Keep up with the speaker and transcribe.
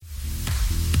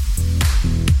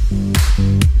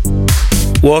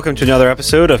Welcome to another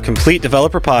episode of Complete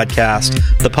Developer Podcast,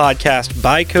 the podcast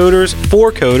by coders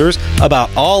for coders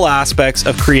about all aspects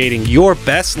of creating your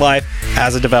best life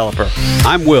as a developer.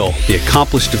 I'm Will, the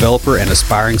accomplished developer and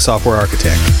aspiring software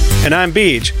architect. And I'm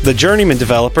Beej, the journeyman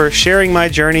developer, sharing my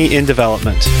journey in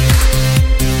development.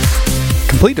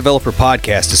 Complete Developer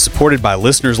Podcast is supported by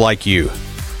listeners like you.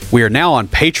 We are now on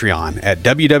Patreon at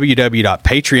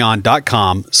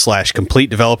www.patreon.com/Complete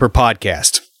Developer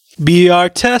Podcast. Be our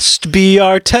test,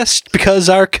 because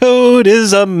our code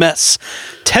is a mess.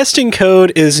 Testing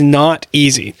code is not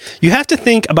easy. You have to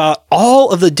think about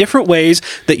all of the different ways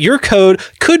that your code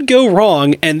could go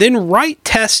wrong and then write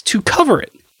tests to cover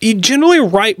it. You generally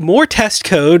write more test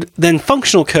code than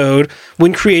functional code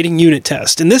when creating unit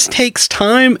tests, and this takes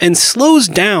time and slows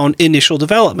down initial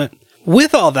development.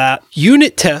 With all that,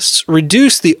 unit tests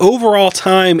reduce the overall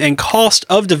time and cost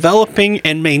of developing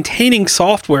and maintaining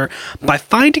software by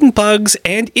finding bugs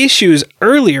and issues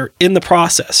earlier in the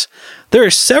process. There are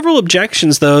several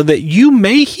objections, though, that you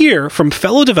may hear from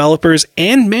fellow developers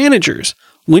and managers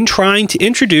when trying to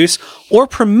introduce or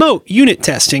promote unit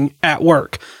testing at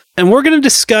work. And we're going to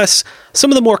discuss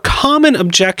some of the more common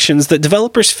objections that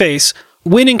developers face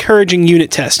when encouraging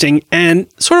unit testing and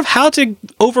sort of how to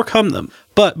overcome them.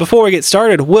 But before we get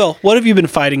started, Will, what have you been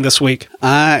fighting this week?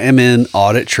 I am in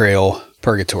audit trail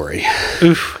purgatory.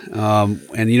 Oof. And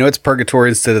it's purgatory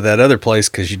instead of that other place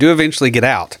because you do eventually get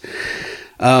out.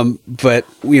 But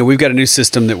we've got a new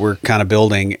system that we're kind of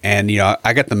building, and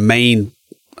I got the main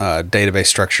database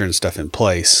structure and stuff in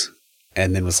place,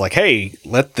 and then was like, hey,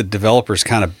 let the developers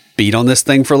kind of beat on this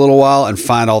thing for a little while and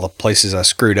find all the places I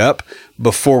screwed up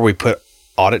before we put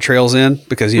audit trails in,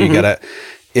 because you gotta.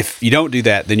 If you don't do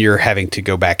that, then you're having to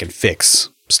go back and fix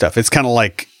stuff. It's kind of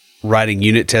like writing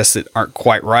unit tests that aren't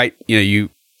quite right. You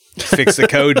fix the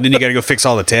code and then you got to go fix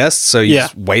all the tests. So you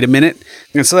just wait a minute.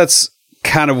 And so that's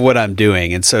kind of what I'm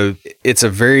doing. And so it's a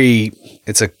pretty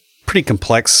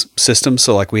complex system.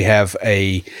 So like we have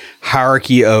a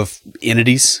hierarchy of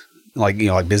entities, like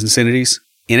business entities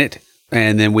in it.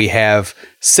 And then we have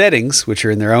settings, which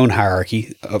are in their own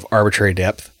hierarchy of arbitrary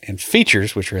depth, and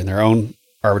features, which are in their own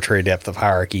arbitrary depth of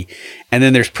hierarchy. And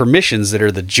then there's permissions that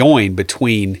are the join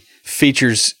between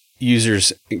features,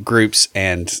 users, groups,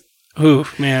 and ooh,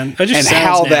 man. That just and sounds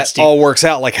how nasty. that all works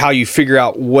out, like how you figure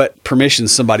out what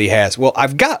permissions somebody has. Well,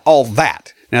 I've got all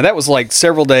that. Now, that was like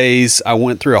several days. I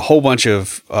went through a whole bunch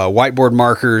of whiteboard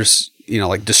markers,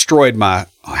 destroyed my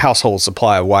household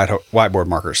supply of whiteboard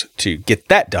markers to get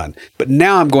that done. But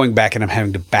now I'm going back and I'm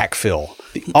having to backfill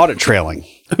the audit trailing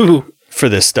for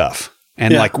this stuff.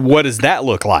 And what does that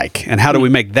look like? And how do we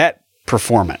make that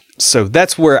performant? So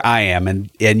that's where I am.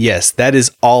 And yes, that is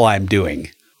all I'm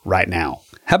doing right now.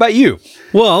 How about you?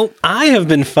 Well, I have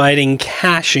been fighting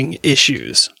caching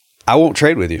issues. I won't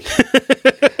trade with you.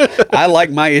 I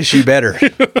like my issue better.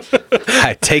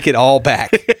 I take it all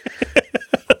back.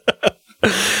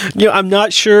 I'm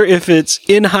not sure if it's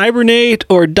in Hibernate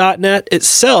or .NET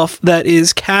itself that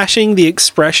is caching the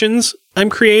expressions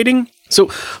I'm creating. So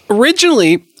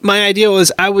originally, my idea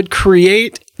was I would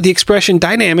create the expression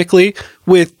dynamically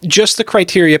with just the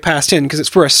criteria passed in because it's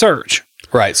for a search.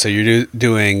 Right. So you're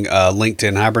doing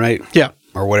LinkedIn Hibernate? Yeah.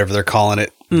 Or whatever they're calling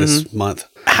it this month.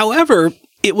 However,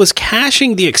 it was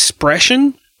caching the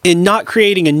expression and not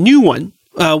creating a new one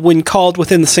when called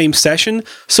within the same session.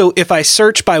 So if I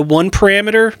search by one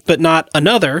parameter but not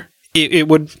another, it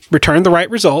would return the right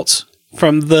results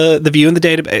from the view in the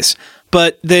database.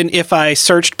 But then if I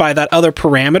searched by that other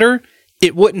parameter,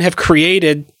 it wouldn't have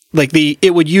created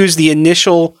it would use the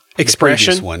initial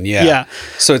expression. The previous one, yeah.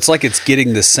 So it's like it's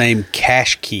getting the same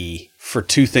cache key for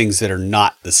two things that are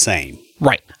not the same.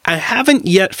 Right. I haven't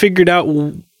yet figured out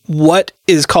what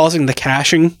is causing the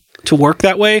caching to work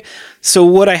that way. So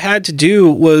what I had to do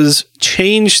was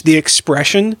change the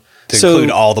expression to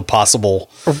include all the possible.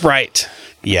 Right.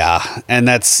 Yeah, and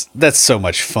that's so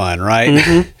much fun, right?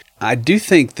 Mm-hmm. I do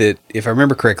think that, if I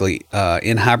remember correctly,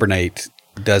 in Hibernate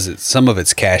does some of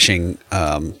its caching.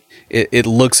 It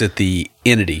looks at the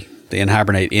entity, the in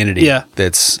Hibernate entity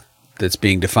that's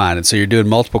being defined, and so you're doing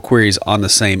multiple queries on the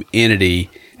same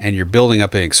entity, and you're building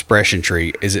up an expression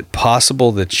tree. Is it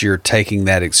possible that you're taking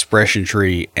that expression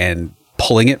tree and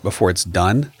pulling it before it's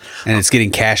done, and it's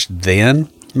getting cached then?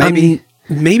 Maybe.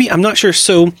 I'm not sure.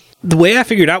 So the way I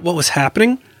figured out what was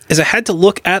happening is I had to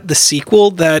look at the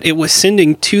SQL that it was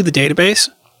sending to the database.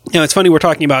 It's funny we're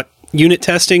talking about unit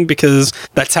testing because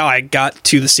that's how I got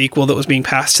to the SQL that was being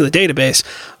passed to the database.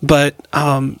 But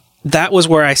that was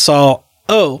where I saw,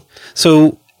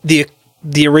 so the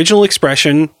original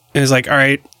expression is like, all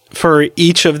right, for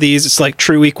each of these, it's like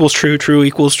true equals true, true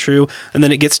equals true, and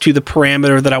then it gets to the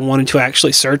parameter that I wanted to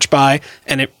actually search by,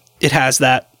 and it has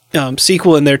that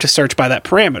SQL in there to search by that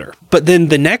parameter. But then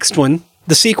the next one,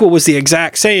 the SQL was the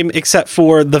exact same, except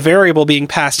for the variable being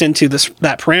passed into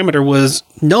that parameter was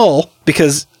null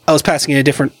because I was passing in a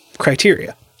different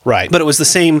criteria. Right. But it was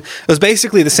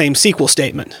basically the same SQL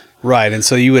statement. Right. And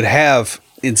so you would have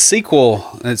in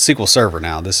SQL, and it's SQL Server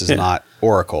now, this is not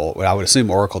Oracle. I would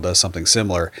assume Oracle does something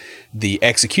similar. The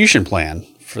execution plan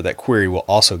for that query will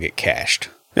also get cached.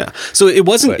 Yeah. So it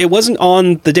wasn't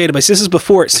on the database. This is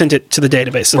before it sent it to the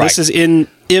database. So this is in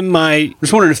my I'm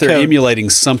just wondering if they're code.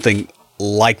 emulating something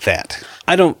like that.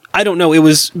 I don't know. It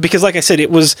was because, like I said,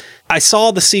 I saw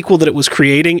the SQL that it was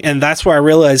creating, and that's where I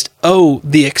realized,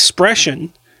 the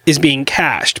expression is being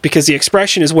cached because the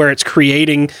expression is where it's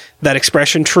creating that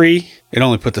expression tree. It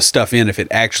only put the stuff in if it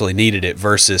actually needed it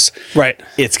versus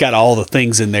it's got all the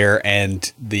things in there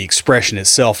and the expression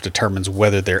itself determines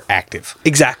whether they're active.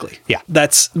 Exactly. Yeah.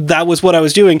 That was what I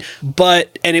was doing.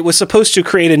 And it was supposed to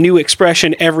create a new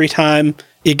expression every time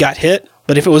it got hit.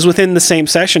 But if it was within the same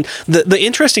session, the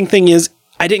interesting thing is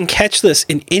I didn't catch this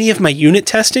in any of my unit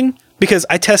testing because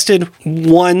I tested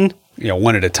one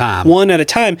at a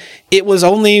time. It was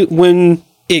only when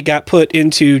it got put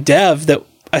into dev that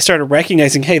I started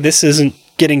recognizing, hey, this isn't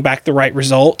getting back the right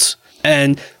results.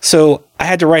 And so I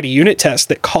had to write a unit test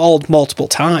that called multiple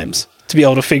times to be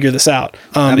able to figure this out.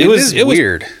 It was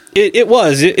weird.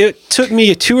 It took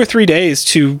me 2 or 3 days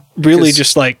to really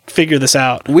just figure this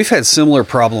out. We've had similar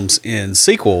problems in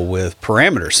SQL with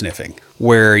parameter sniffing,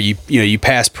 where you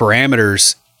pass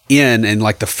parameters in, and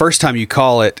the first time you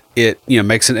call it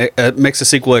makes a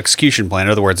SQL execution plan.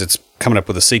 In other words, it's coming up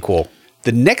with a SQL.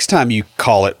 The next time you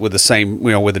call it with the same,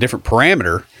 with a different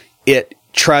parameter, it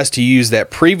tries to use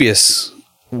that previous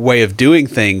way of doing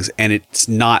things, and it's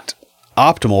not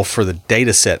optimal for the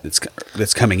data set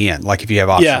that's coming in, like if you have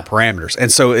optional parameters.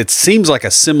 And so it seems like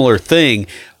a similar thing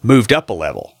moved up a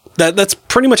level. That's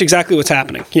pretty much exactly what's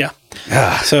happening. Yeah.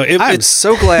 So I'm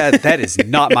so glad that is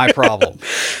not my problem.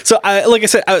 So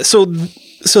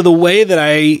so the way that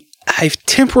I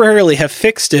temporarily have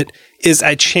fixed it is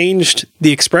I changed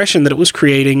the expression that it was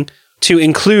creating to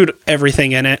include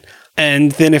everything in it.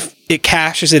 And then if it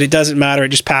caches it, it doesn't matter. It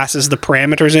just passes the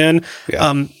parameters in.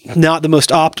 Yeah. Not the most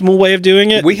optimal way of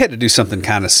doing it. We had to do something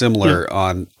kind of similar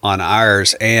on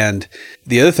ours. And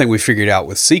the other thing we figured out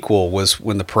with SQL was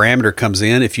when the parameter comes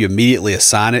in, if you immediately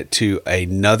assign it to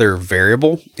another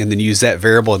variable and then use that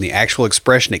variable in the actual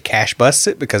expression, it cache busts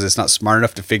it because it's not smart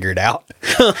enough to figure it out.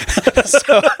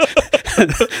 So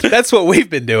that's what we've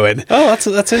been doing. Oh,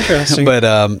 that's interesting. But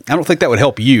I don't think that would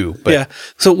help you. But yeah.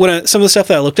 So some of the stuff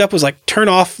that I looked up was turn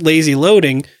off lazy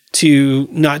loading to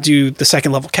not do the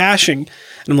second level caching.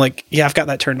 And I'm like, yeah, I've got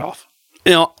that turned off.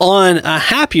 Now, on a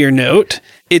happier note,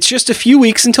 it's just a few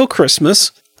weeks until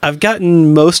Christmas. I've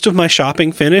gotten most of my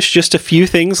shopping finished, just a few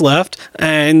things left.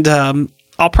 And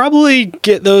I'll probably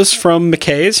get those from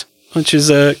McKay's, which is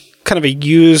a kind of a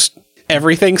used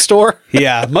everything store.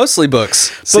 Yeah, mostly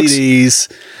books, CDs,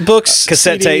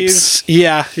 cassette CDs, tapes.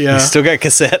 Yeah. You still got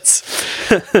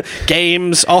cassettes,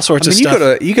 games, all sorts of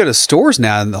stuff. You go to stores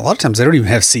now, and a lot of times they don't even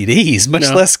have CDs, much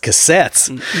less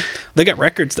cassettes. They got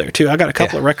records there too. I got a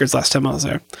couple of records last time I was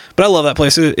there, but I love that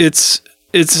place.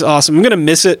 It's awesome. I'm gonna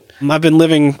miss it. I've been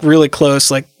living really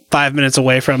close, 5 minutes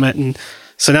away from it, and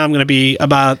so now I'm gonna be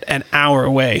about an hour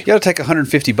away. You got to take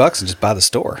 $150 and just buy the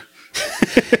store.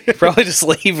 Probably just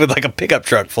leave with a pickup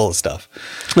truck full of stuff.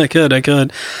 I could.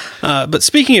 But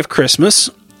speaking of Christmas,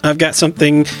 I've got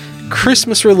something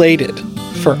Christmas related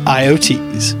for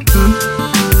IoTs.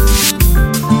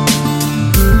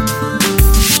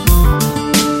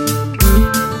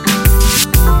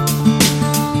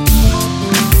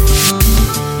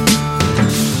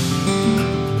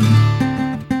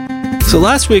 So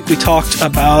last week we talked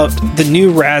about the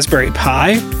new Raspberry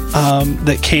Pi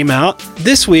that came out.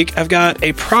 This week I've got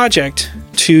a project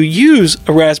to use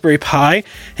a Raspberry Pi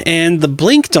and the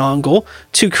Blink dongle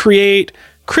to create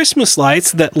Christmas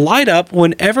lights that light up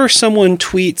whenever someone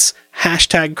tweets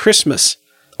 #Christmas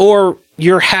or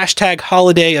your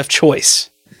 #holiday of choice.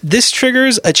 This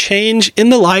triggers a change in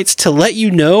the lights to let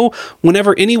you know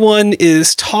whenever anyone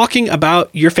is talking about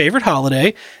your favorite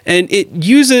holiday, and it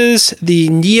uses the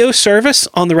Neo service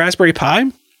on the Raspberry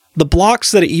Pi. The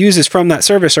blocks that it uses from that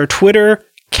service are Twitter,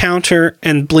 Counter,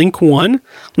 and Blink One.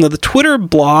 Now, the Twitter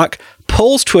block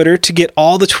polls Twitter to get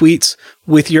all the tweets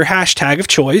with your hashtag of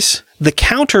choice. The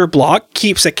Counter block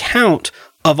keeps a count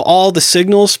of all the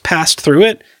signals passed through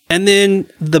it. And then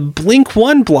the Blink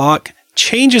One block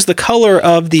changes the color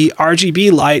of the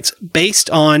RGB lights based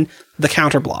on the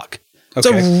counter block. It's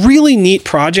a really neat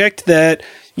project that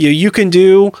you can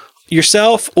do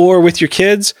yourself or with your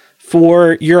kids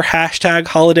for your hashtag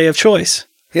holiday of choice.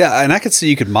 Yeah, and I could see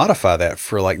you could modify that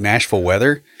for like Nashville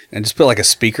weather and just put like a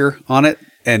speaker on it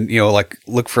and, like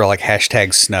look for like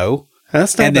hashtag snow.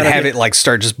 That's not and then have it like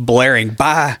start just blaring,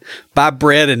 buy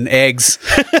bread and eggs.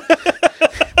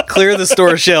 Clear the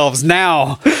store shelves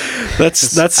now.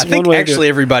 That's I think one way actually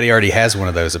everybody already has one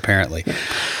of those apparently.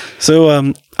 So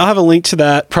I'll have a link to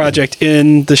that project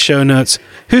in the show notes.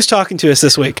 Who's talking to us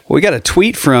this week? We got a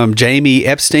tweet from Jamie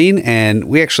Epstein, and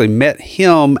we actually met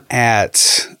him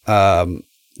at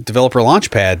Developer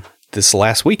Launchpad this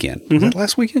last weekend. Was that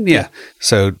last weekend? Yeah.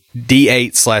 So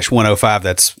D8/105,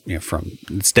 that's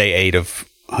it's day 8 of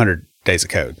 100 Days of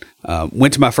Code.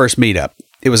 Went to my first meetup.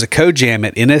 It was a code jam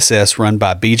at NSS run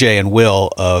by BJ and Will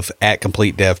of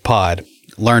 @CompleteDevPod.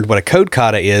 Learned what a code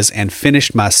kata is and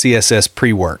finished my CSS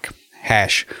pre-work.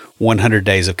 #100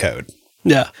 Days of Code.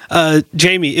 Yeah.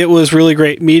 Jamie, it was really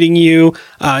great meeting you.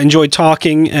 Enjoyed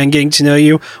talking and getting to know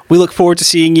you. We look forward to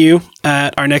seeing you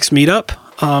at our next meetup.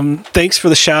 Thanks for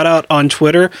the shout out on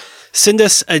Twitter. Send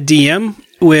us a DM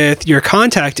with your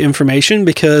contact information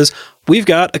because we've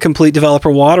got a Complete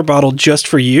Developer water bottle just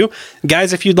for you.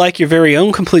 Guys, if you'd like your very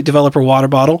own Complete Developer water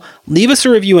bottle, leave us a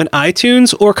review on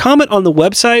iTunes or comment on the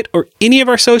website or any of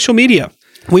our social media.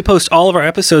 We post all of our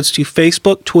episodes to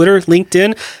Facebook, Twitter,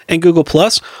 LinkedIn, and Google+.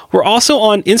 We're also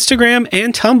on Instagram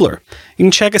and Tumblr. You can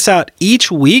check us out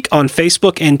each week on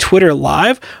Facebook and Twitter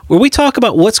Live, where we talk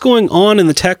about what's going on in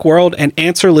the tech world and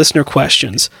answer listener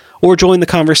questions. Or join the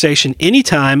conversation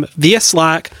anytime via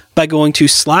Slack by going to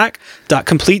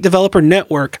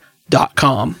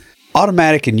slack.completedevelopernetwork.com.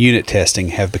 Automatic and unit testing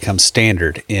have become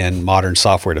standard in modern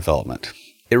software development.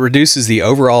 It reduces the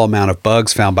overall amount of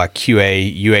bugs found by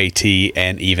QA, UAT,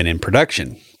 and even in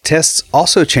production. Tests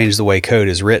also change the way code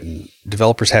is written.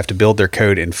 Developers have to build their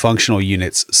code in functional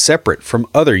units separate from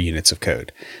other units of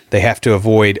code. They have to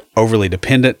avoid overly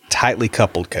dependent, tightly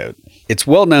coupled code. It's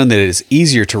well known that it is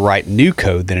easier to write new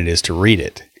code than it is to read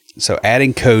it. So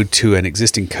adding code to an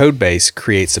existing code base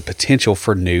creates the potential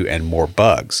for new and more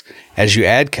bugs. As you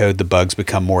add code, the bugs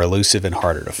become more elusive and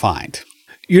harder to find.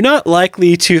 You're not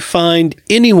likely to find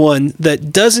anyone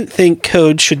that doesn't think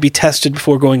code should be tested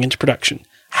before going into production.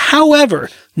 However,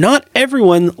 not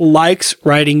everyone likes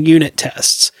writing unit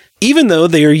tests, even though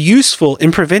they are useful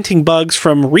in preventing bugs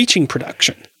from reaching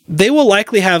production. They will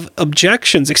likely have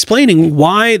objections explaining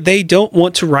why they don't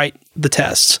want to write the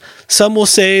tests. Some will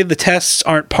say the tests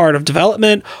aren't part of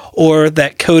development or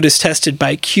that code is tested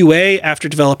by QA after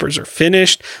developers are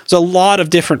finished. There's a lot of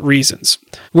different reasons.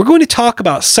 We're going to talk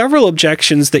about several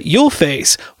objections that you'll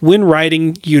face when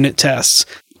writing unit tests.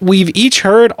 We've each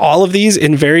heard all of these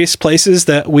in various places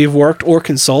that we've worked or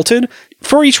consulted.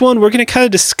 For each one, we're going to kind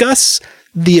of discuss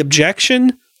the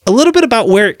objection, a little bit about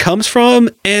where it comes from,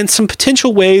 and some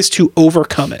potential ways to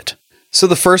overcome it. So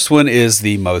the first one is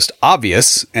the most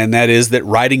obvious, and that is that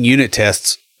writing unit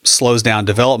tests slows down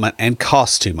development and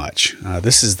costs too much.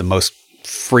 This is the most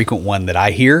frequent one that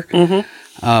I hear.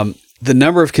 The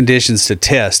number of conditions to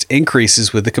test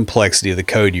increases with the complexity of the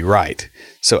code you write.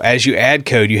 So as you add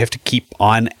code, you have to keep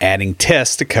on adding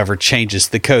tests to cover changes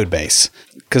to the code base,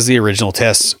 because the original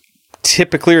tests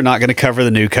typically are not going to cover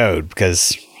the new code,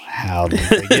 because how did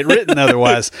they get written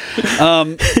otherwise?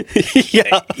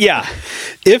 Yeah.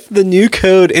 If the new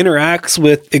code interacts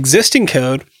with existing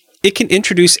code, it can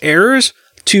introduce errors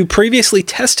to previously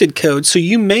tested code. So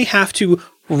you may have to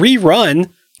rerun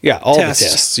all the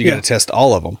tests. You got to test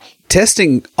all of them.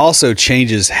 Testing also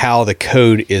changes how the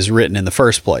code is written in the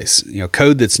first place.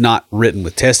 Code that's not written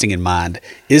with testing in mind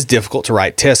is difficult to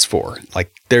write tests for.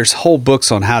 Like, there's whole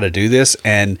books on how to do this,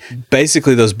 and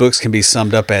basically those books can be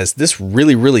summed up as, this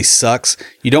really, really sucks.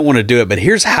 You don't want to do it, but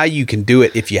here's how you can do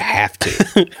it if you have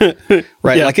to.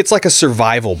 Right? Yeah. Like, it's like a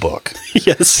survival book.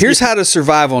 Yes. Here's how to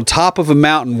survive on top of a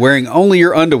mountain wearing only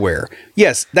your underwear.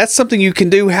 Yes, that's something you can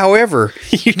do. However,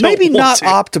 maybe not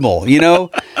optimal.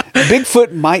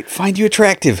 Bigfoot might find you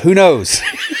attractive. Who knows?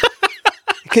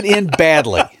 It could end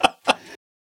badly.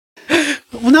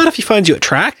 Well, not if he finds you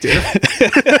attractive.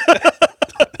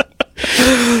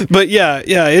 But yeah,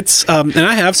 it's and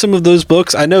I have some of those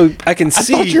books. I know I can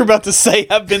see. I thought you were about to say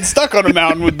I've been stuck on a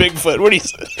mountain with Bigfoot. What do you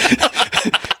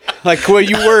say? Like, well,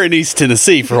 you were in East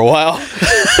Tennessee for a while.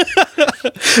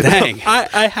 Dang.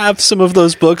 I have some of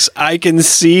those books. I can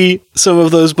see some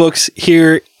of those books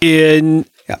here in.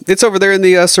 Yeah, it's over there in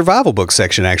the survival book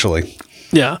section, actually.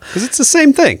 Yeah. Because it's the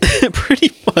same thing.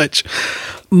 Pretty much.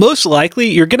 Most likely,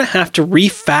 you're going to have to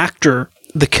refactor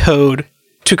the code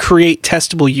to create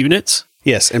testable units.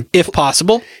 Yes. And if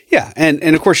possible. yeah. And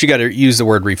of course, you got to use the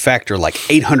word refactor like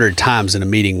 800 times in a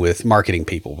meeting with marketing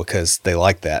people because they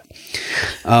like that.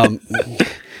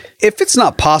 If it's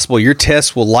not possible, your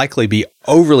tests will likely be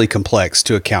overly complex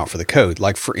to account for the code.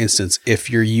 Like, for instance, if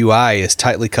your UI is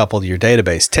tightly coupled to your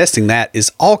database, testing that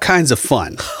is all kinds of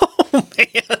fun. Oh,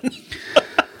 man.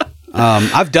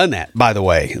 I've done that, by the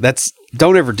way.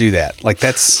 Don't ever do that. Like,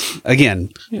 that's, again,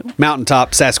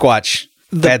 mountaintop, Sasquatch,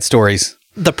 bad stories.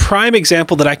 The prime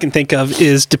example that I can think of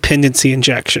is dependency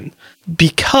injection,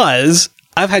 because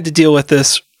I've had to deal with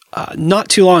this not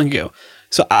too long ago.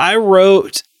 So I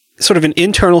wrote sort of an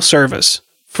internal service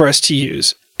for us to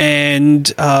use.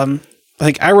 And I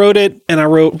think I wrote it, and I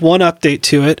wrote one update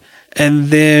to it. And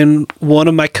then one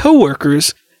of my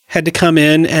coworkers had to come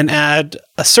in and add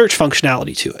a search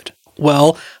functionality to it.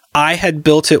 Well, I had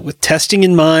built it with testing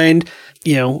in mind,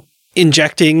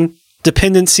 injecting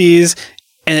dependencies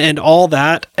and all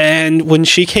that. And when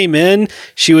she came in,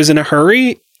 she was in a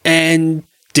hurry and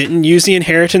didn't use the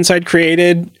inheritance I'd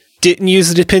created, didn't use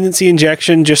the dependency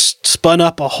injection, just spun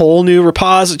up a whole new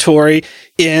repository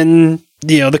in,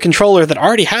 the controller that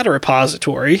already had a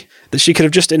repository that she could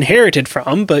have just inherited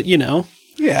from. But,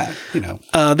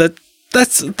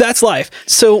 that's life.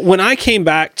 So when I came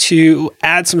back to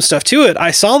add some stuff to it,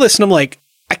 I saw this and I'm like,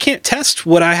 I can't test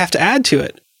what I have to add to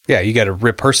it. Yeah, you got to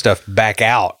rip her stuff back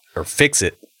out or fix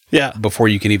it before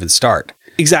you can even start.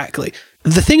 Exactly.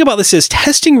 The thing about this is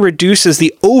testing reduces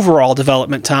the overall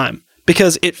development time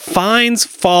because it finds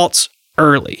faults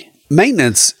early.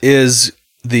 Maintenance is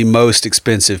the most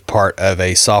expensive part of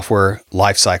a software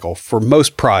lifecycle for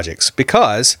most projects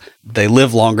because they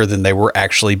live longer than they were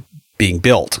actually being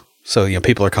built. So,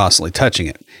 people are constantly touching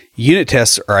it. Unit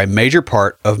tests are a major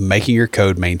part of making your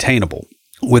code maintainable.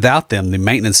 Without them, the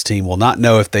maintenance team will not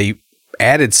know if they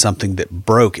added something that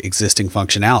broke existing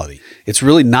functionality. It's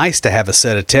really nice to have a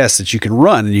set of tests that you can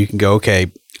run and you can go,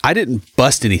 okay, I didn't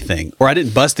bust anything, or I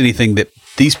didn't bust anything that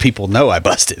these people know I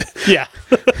busted. Yeah.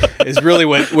 Is really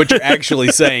what you're actually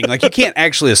saying. Like, you can't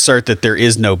actually assert that there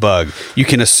is no bug. You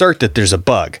can assert that there's a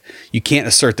bug. You can't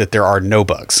assert that there are no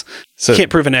bugs. So, you can't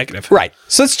prove a negative. Right.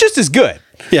 So it's just as good.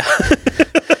 Yeah.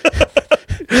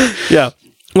 Yeah.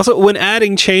 Also, when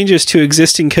adding changes to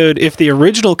existing code, if the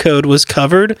original code was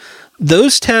covered,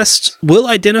 those tests will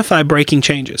identify breaking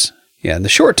changes. Yeah. In the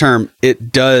short term,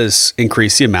 it does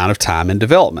increase the amount of time in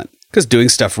development because doing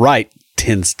stuff right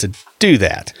tends to do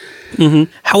that.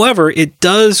 Mm-hmm. However, it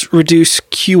does reduce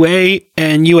QA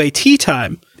and UAT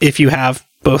time if you have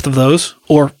both of those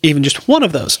or even just one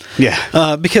of those.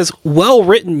 Yeah. Because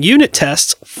well-written unit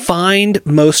tests find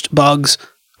most bugs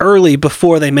early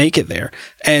before they make it there.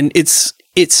 And it's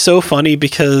so funny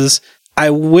because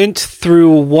I went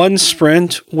through one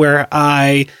sprint where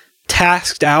I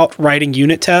tasked out writing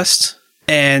unit tests,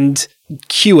 and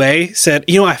QA said,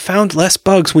 I found less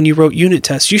bugs when you wrote unit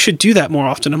tests. You should do that more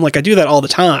often. I'm like, I do that all the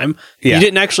time. Yeah. You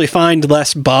didn't actually find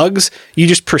less bugs. You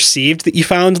just perceived that you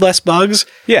found less bugs.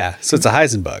 Yeah. So it's a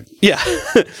Heisenberg. Yeah.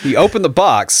 You open the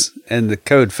box and the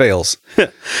code fails.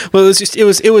 Well,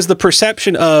 it was the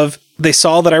perception of they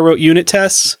saw that I wrote unit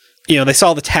tests. They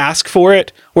saw the task for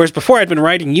it. Whereas before I'd been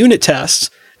writing unit tests.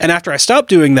 And after I stopped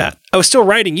doing that, I was still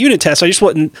writing unit tests. I just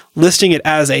wasn't listing it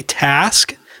as a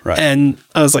task. Right. And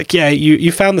I was like, yeah,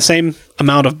 you found the same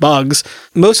amount of bugs.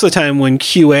 Most of the time when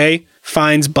QA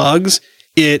finds bugs,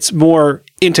 it's more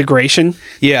integration.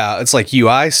 Yeah, it's like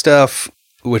UI stuff,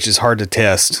 which is hard to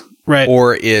test. Right.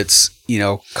 Or it's,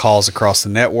 calls across the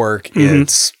network. Mm-hmm.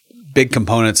 It's big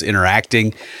components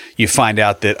interacting. You find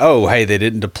out that, oh, hey, they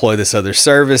didn't deploy this other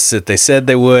service that they said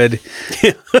they would.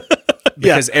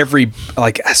 Because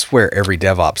I swear every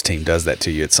DevOps team does that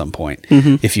to you at some point,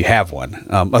 if you have one.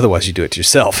 Otherwise, you do it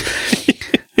yourself.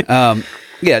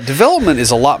 Development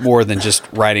is a lot more than just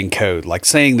writing code. Like,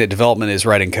 saying that development is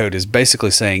writing code is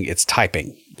basically saying it's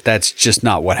typing. That's just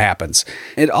not what happens.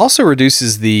 It also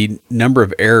reduces the number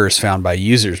of errors found by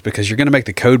users because you're going to make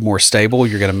the code more stable.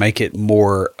 You're going to make it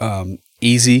more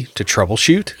easy to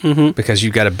troubleshoot because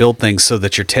you've got to build things so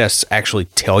that your tests actually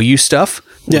tell you stuff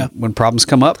when problems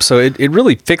come up. So it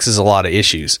really fixes a lot of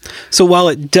issues. So while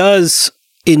it does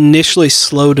initially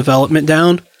slow development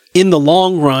down, in the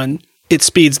long run, it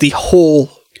speeds the whole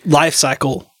life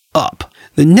cycle up.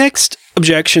 The next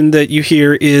objection that you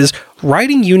hear is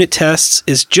writing unit tests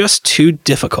is just too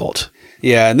difficult.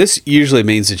 Yeah, and this usually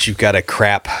means that you've got a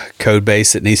crap code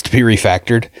base that needs to be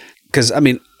refactored. Because,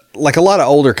 like a lot of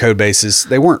older code bases,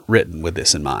 they weren't written with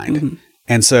this in mind. Mm-hmm.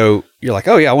 And so you're like,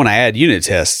 oh yeah, I want to add unit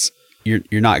tests.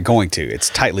 You're not going to. It's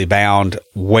tightly bound,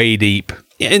 way deep.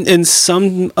 And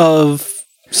some of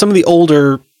the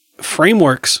older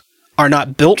frameworks are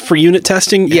not built for unit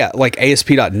testing. Yeah, like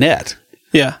ASP.NET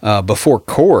Yeah. before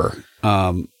Core.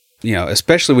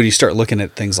 Especially when you start looking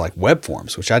at things like web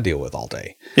forms, which I deal with all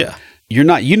day. Yeah. You're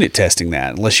not unit testing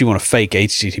that unless you want to fake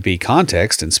HTTP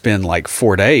context and spend like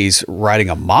 4 days writing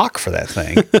a mock for that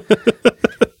thing.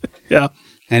 Yeah.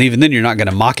 And even then, you're not going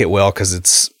to mock it well because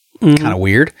it's kind of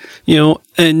weird.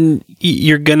 And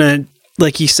you're going to,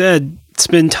 like you said,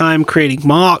 spend time creating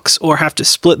mocks or have to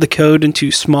split the code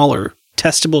into smaller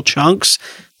testable chunks,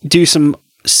 do some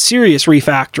serious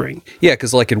refactoring. Yeah,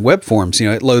 because like in web forms,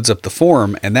 it loads up the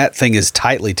form and that thing is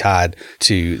tightly tied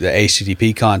to the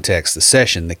HTTP context, the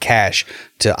session, the cache,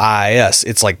 to IIS.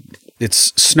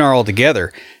 It's snarled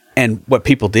together. And what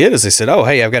people did is they said, oh,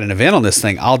 hey, I've got an event on this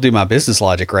thing. I'll do my business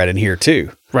logic right in here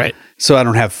too. Right. So I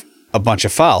don't have a bunch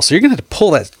of files. So you're going to have to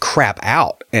pull that crap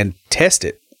out and test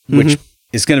it, which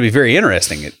is going to be very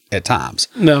interesting at times.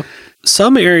 No.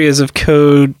 Some areas of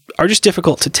code are just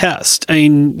difficult to test. I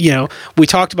mean, we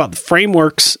talked about the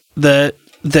frameworks that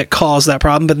cause that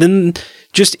problem, but then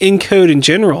just in code in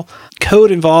general,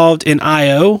 code involved in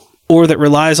I/O or that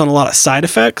relies on a lot of side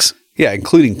effects. Yeah,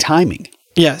 including timing.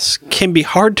 Yes, can be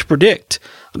hard to predict.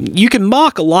 You can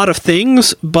mock a lot of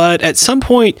things, but at some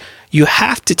point you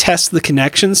have to test the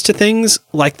connections to things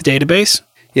like the database.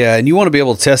 Yeah, and you want to be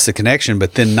able to test the connection,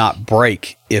 but then not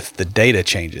break if the data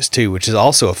changes too, which is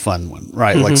also a fun one,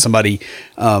 right? Like somebody,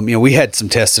 we had some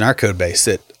tests in our code base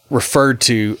that referred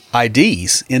to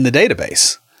IDs in the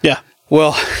database. Yeah.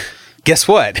 Well, guess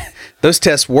what? Those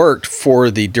tests worked for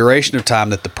the duration of time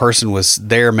that the person was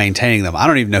there maintaining them. I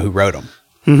don't even know who wrote them.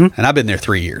 And I've been there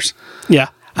 3 years. Yeah,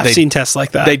 I've seen tests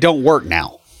like that. They don't work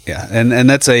now. Yeah, and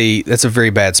that's a very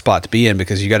bad spot to be in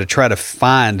because you got to try to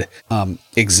find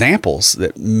examples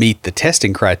that meet the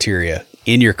testing criteria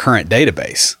in your current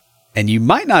database, and you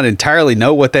might not entirely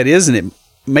know what that is, and it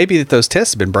may be that those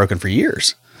tests have been broken for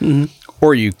years,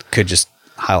 or you could just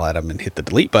highlight them and hit the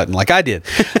delete button like I did.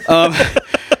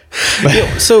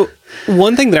 So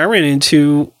one thing that I ran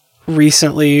into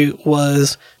recently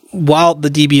was, while the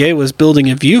DBA was building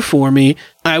a view for me,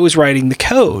 I was writing the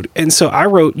code. And so I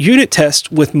wrote unit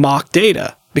tests with mock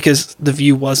data because the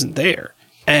view wasn't there.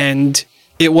 And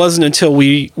it wasn't until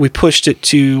we pushed it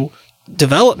to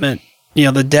development,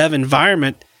 the dev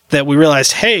environment, that we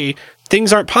realized, hey,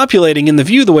 things aren't populating in the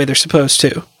view the way they're supposed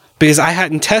to. Because I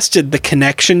hadn't tested the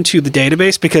connection to the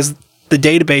database because the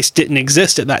database didn't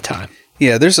exist at that time.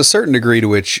 Yeah, there's a certain degree to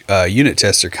which unit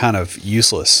tests are kind of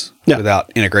useless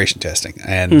without integration testing.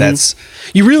 And that's...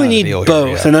 You really need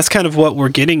both, and that's kind of what we're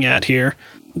getting at here.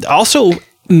 Also,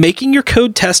 making your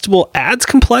code testable adds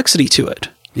complexity to it.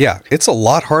 Yeah, it's a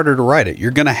lot harder to write it.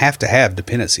 You're going to have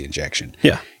dependency injection.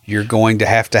 Yeah. You're going to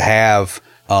have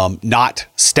not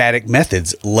static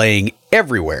methods laying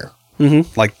everywhere.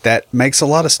 Like that makes a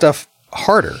lot of stuff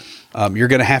harder. You're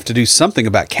going to have to do something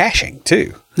about caching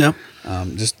too. Yeah.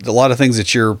 Just a lot of things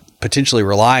that you're potentially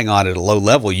relying on at a low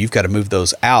level, you've got to move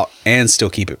those out and still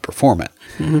keep it performant.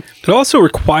 It also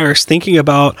requires thinking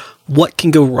about what can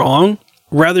go wrong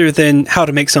rather than how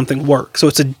to make something work. So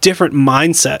it's a different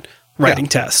mindset writing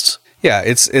tests. Yeah,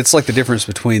 it's like the difference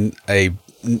between a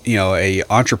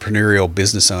entrepreneurial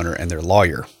business owner and their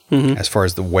lawyer as far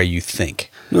as the way you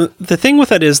think. The thing with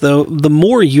that is, though, the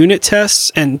more unit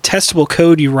tests and testable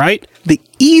code you write, the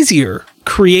easier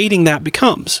creating that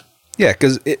becomes. Yeah,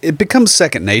 because it becomes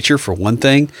second nature for one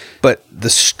thing, but the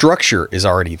structure is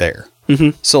already there.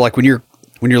 So like when you're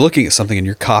looking at something and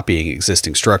you're copying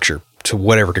existing structure, to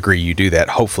whatever degree you do that,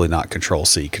 hopefully not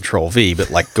Control-C, Control-V, but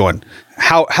like going,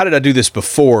 how did I do this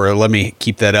before? Let me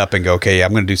keep that up and go, okay,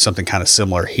 I'm going to do something kind of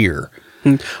similar here.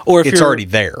 Or if it's already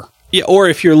there. Yeah, or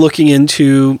if you're looking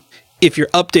into, if you're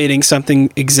updating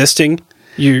something existing,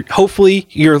 you're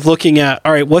looking at,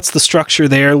 all right, what's the structure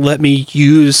there? Let me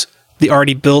use the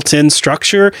already built-in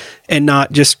structure and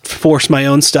not just force my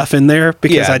own stuff in there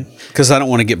because I don't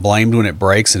want to get blamed when it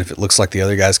breaks, and if it looks like the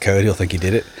other guy's code, he'll think he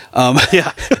did it.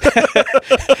 Yeah.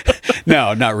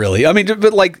 No, not really. I mean,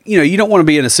 but like, you don't want to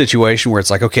be in a situation where it's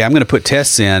like, okay, I'm going to put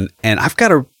tests in and I've got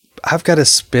to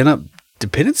spin up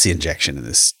dependency injection in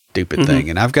this stupid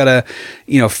thing. And I've got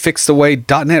to, fix the way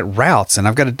 .NET routes, and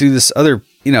I've got to do this other,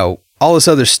 all this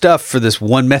other stuff for this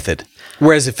one method.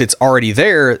 Whereas if it's already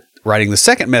there, writing the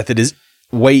second method is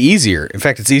way easier. In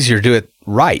fact, it's easier to do it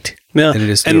right than it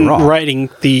is to do it wrong. Writing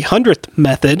the 100th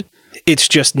method, it's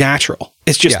just natural.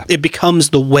 It's just, it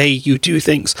becomes the way you do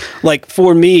things. Like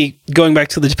for me, going back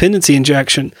to the dependency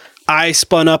injection, I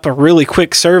spun up a really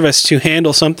quick service to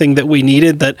handle something that we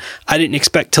needed that I didn't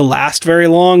expect to last very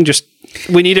long. Just,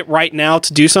 we need it right now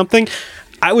to do something.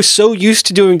 I was so used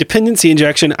to doing dependency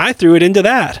injection, I threw it into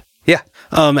that. Yeah.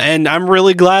 And I'm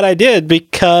really glad I did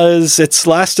because it's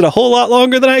lasted a whole lot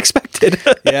longer than I expected.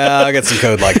 Yeah, I got some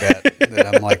code like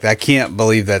that I'm like, I can't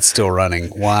believe that's still running.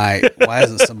 Why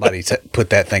hasn't somebody put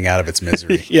that thing out of its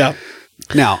misery? Yeah.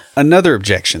 Now, another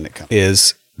objection that comes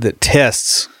is that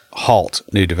tests halt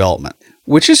new development,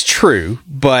 which is true,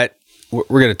 but we're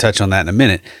going to touch on that in a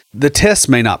minute. The tests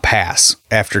may not pass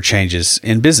after changes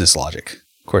in business logic.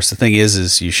 Of course, the thing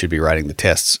is you should be writing the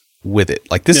tests with it.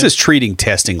 Like this is treating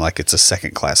testing like it's a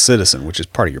second-class citizen, which is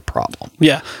part of your problem.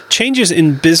 Yeah. Changes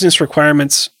in business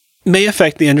requirements may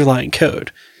affect the underlying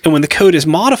code. And when the code is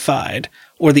modified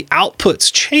or the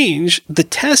outputs change, the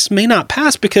test may not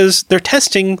pass because they're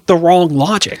testing the wrong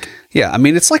logic. Yeah, I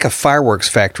mean, it's like a fireworks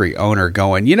factory owner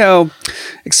going,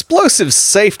 explosive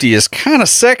safety is kind of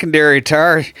secondary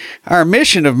to our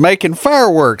mission of making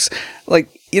fireworks. Like,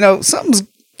 something's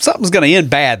going to end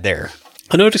bad there.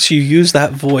 I notice you use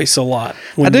that voice a lot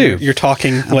when I do. You're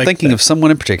talking I'm thinking of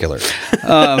someone in particular.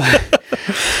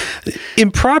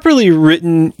 Improperly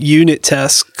written unit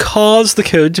tests cause the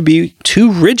code to be too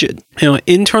rigid.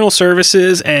 Internal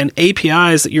services and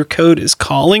APIs that your code is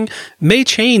calling may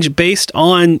change based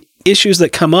on issues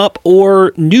that come up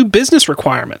or new business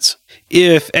requirements.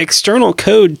 If external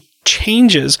code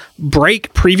changes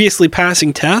break previously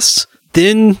passing tests,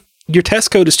 then your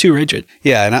test code is too rigid.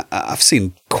 Yeah, and I've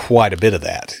seen quite a bit of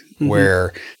that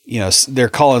where, they're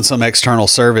calling some external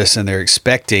service and they're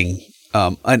expecting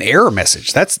an error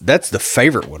message. That's the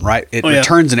favorite one, right? It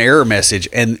returns an error message,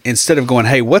 and instead of going,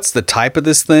 hey, what's the type of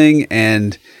this thing?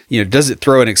 And, does it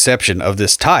throw an exception of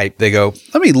this type? They go,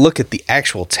 let me look at the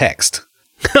actual text.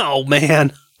 Oh,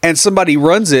 man. And somebody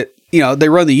runs it, they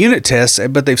run the unit tests,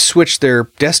 but they've switched their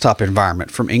desktop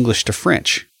environment from English to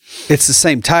French. It's the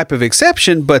same type of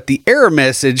exception, but the error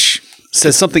message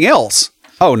says something else.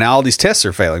 Oh, now all these tests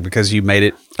are failing because you made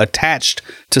it attached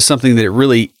to something that it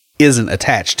really isn't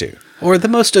attached to. Or the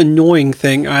most annoying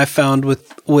thing I've found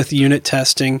with unit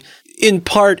testing, in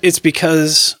part, it's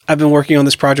because I've been working on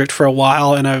this project for a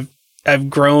while and I've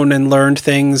grown and learned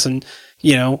things, and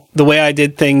the way I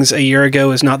did things a year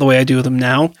ago is not the way I do them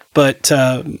now. But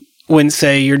when,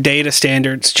 say, your data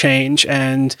standards change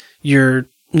and you're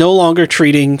no longer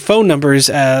treating phone numbers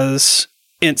as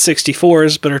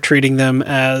int64s, but are treating them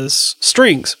as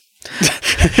strings.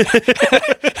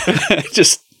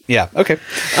 Yeah, okay.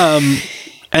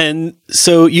 And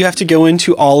so you have to go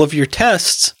into all of your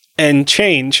tests and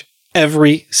change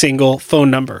every single phone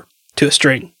number to a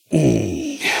string.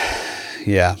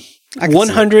 Yeah.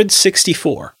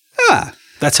 164. Ah.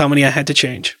 That's how many I had to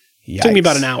change. Yikes. Took me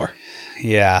about an hour.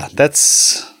 Yeah,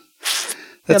 that's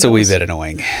a wee bit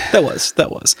annoying. That was.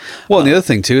 Well, and the other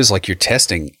thing too is like your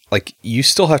testing, like you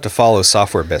still have to follow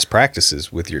software best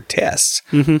practices with your tests,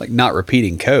 like not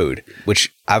repeating code,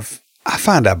 which I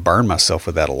find I burn myself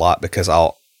with that a lot because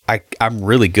I'm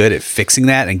really good at fixing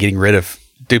that and getting rid of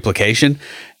duplication.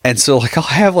 And so like I'll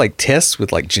have like tests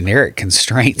with like generic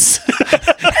constraints.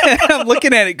 And I'm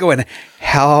looking at it going,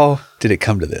 how did it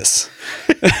come to this?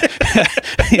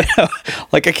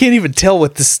 Like I can't even tell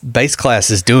what this base class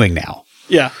is doing now.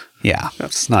 Yeah. Yeah,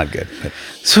 it's not good. But.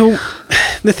 So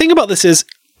the thing about this is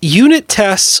unit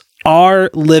tests are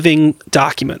living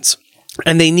documents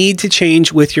and they need to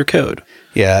change with your code.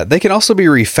 Yeah, they can also be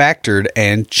refactored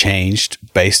and changed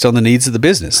based on the needs of the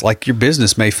business. Like your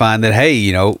business may find that,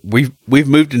 hey, we've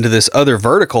moved into this other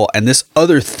vertical and this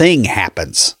other thing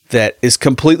happens that is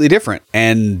completely different.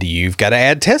 And you've got to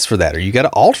add tests for that, or you got to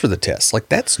alter the tests. Like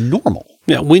that's normal.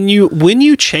 Yeah, when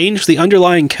you change the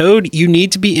underlying code, you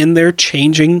need to be in there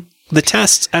changing the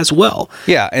tests as well.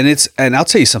 Yeah, and I'll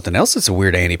tell you something else that's a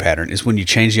weird anti-pattern is when you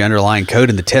change the underlying code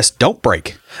and the tests don't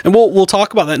break. And we'll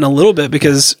talk about that in a little bit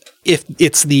because if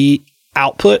it's the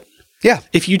output,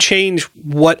 if you change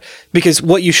because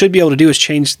what you should be able to do is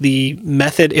change the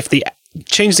method.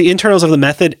 Change the internals of the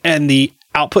method and the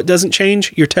output doesn't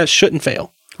change, your test shouldn't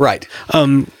fail. Right.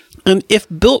 And if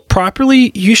built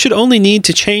properly, you should only need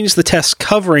to change the tests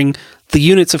covering the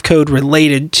units of code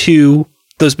related to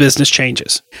those business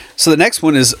changes. So the next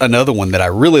one is another one that I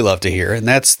really love to hear, and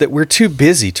that's that we're too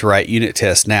busy to write unit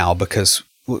tests now because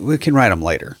we can write them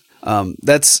later.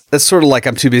 That's sort of like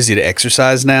I'm too busy to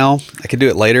exercise now. I can do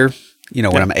it later,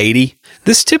 when I'm 80.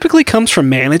 This typically comes from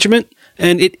management,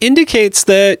 and it indicates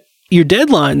that your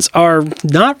deadlines are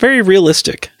not very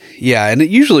realistic. Yeah, and it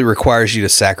usually requires you to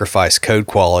sacrifice code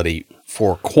quality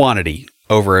for quantity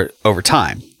over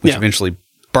time, which eventually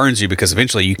burns you because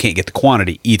eventually you can't get the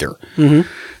quantity either. Mm-hmm.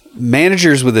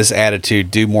 Managers with this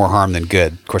attitude do more harm than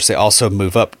good. Of course, they also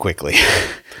move up quickly.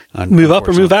 Move up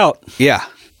or move out. Yeah.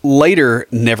 Later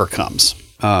never comes.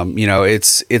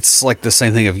 It's like the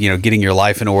same thing of, getting your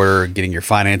life in order, getting your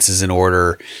finances in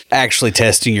order, actually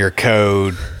testing your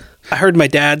code. I heard my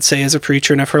dad say as a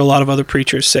preacher, and I've heard a lot of other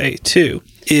preachers say too,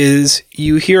 is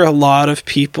you hear a lot of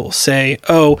people say,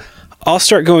 oh, I'll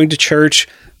start going to church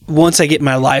once I get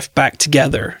my life back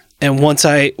together. And once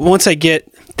I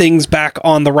get things back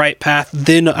on the right path,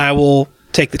 then I will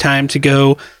take the time to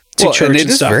go to church and and it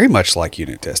is stuff. very much like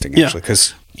unit testing, actually,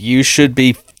 because you should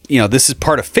be, this is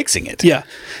part of fixing it. Yeah.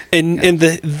 And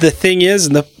the thing is,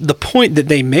 and the point that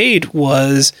they made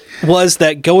was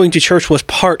that going to church was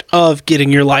part of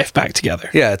getting your life back together.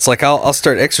 Yeah, it's like I'll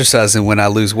start exercising when I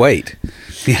lose weight.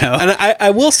 And I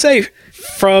will say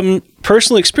from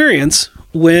personal experience,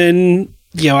 when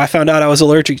I found out I was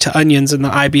allergic to onions and the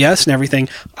IBS and everything,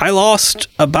 I lost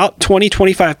about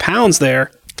 20-25 pounds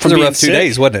there. It was a rough 2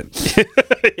 days, wasn't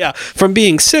it? Yeah, from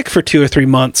being sick for 2 or 3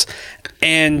 months.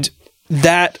 And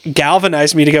that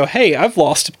galvanized me to go, hey, I've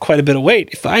lost quite a bit of weight.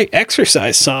 If I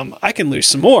exercise some, I can lose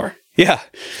some more. Yeah.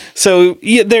 So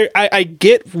I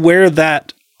get where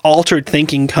that altered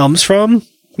thinking comes from.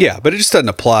 Yeah, but it just doesn't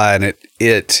apply, and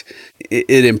it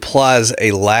implies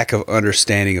a lack of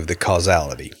understanding of the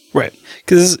causality. Right.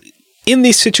 Because in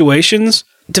these situations,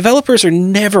 developers are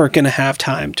never going to have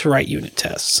time to write unit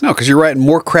tests. No, because you're writing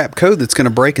more crap code that's going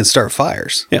to break and start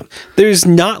fires. Yeah. There's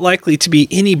not likely to be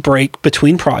any break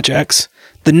between projects.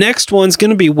 The next one's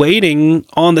going to be waiting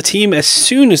on the team as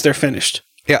soon as they're finished.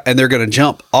 Yeah, and they're going to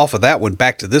jump off of that one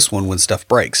back to this one when stuff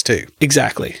breaks, too.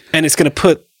 Exactly. And it's going to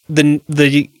put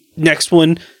the next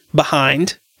one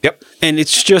behind. Yep. And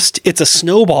it's a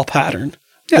snowball pattern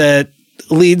that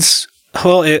leads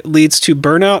to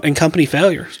burnout and company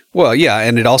failure. Well, yeah,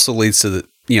 and it also leads to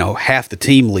half the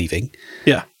team leaving.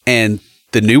 Yeah. And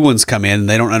the new ones come in and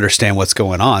they don't understand what's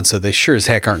going on, so they sure as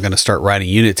heck aren't going to start writing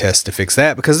unit tests to fix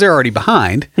that because they're already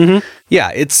behind. Mm-hmm.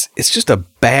 Yeah, it's just a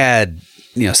bad,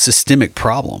 systemic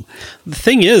problem. The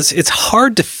thing is, it's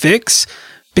hard to fix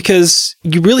because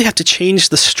you really have to change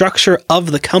the structure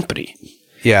of the company.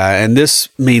 Yeah, and this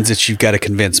means that you've got to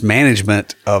convince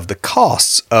management of the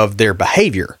costs of their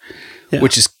behavior,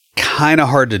 which is kind of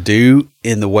hard to do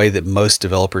in the way that most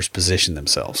developers position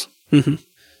themselves. Mm-hmm.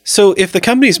 So if the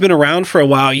company's been around for a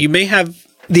while, you may have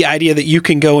the idea that you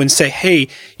can go and say, hey,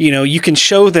 you can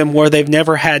show them where they've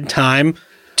never had time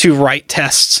to write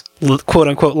tests, quote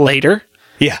unquote, later.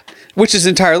 Yeah, which is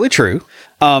entirely true.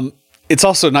 It's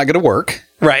also not going to work.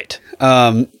 Right.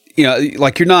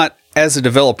 Like you're not, as a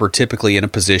developer, typically in a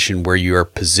position where you are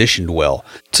positioned well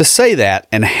to say that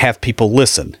and have people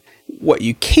listen. What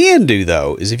you can do,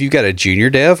 though, is if you've got a junior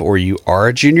dev or you are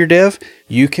a junior dev,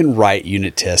 you can write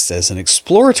unit tests as an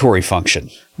exploratory function.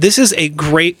 This is a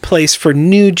great place for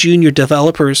new junior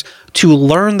developers to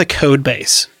learn the code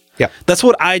base. Yeah. That's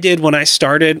what I did when I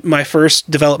started my first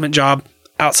development job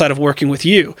outside of working with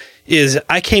you, is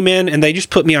I came in and they just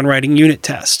put me on writing unit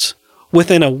tests.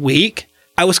 Within a week,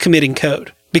 I was committing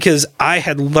code because I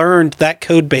had learned that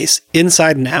code base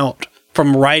inside and out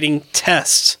from writing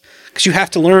tests. Because you have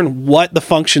to learn what the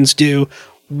functions do,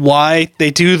 why they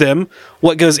do them,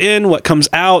 what goes in, what comes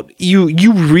out.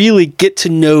 You really get to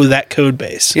know that code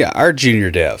base. Yeah, our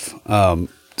junior dev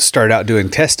started out doing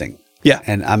testing. Yeah.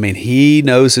 And I mean, he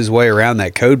knows his way around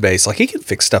that code base. Like, he can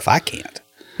fix stuff I can't.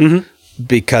 Mm-hmm.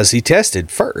 Because he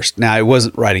tested first. Now, it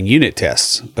wasn't writing unit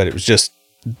tests, but it was just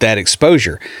that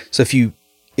exposure. So if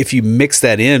you mix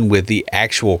that in with the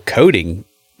actual coding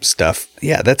stuff,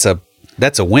 yeah, that's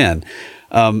a win.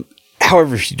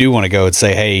 However, if you do want to go and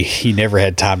say, hey, he never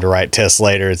had time to write tests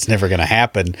later, it's never going to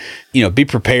happen, be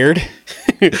prepared.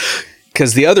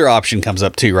 Because the other option comes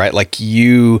up too, right? Like,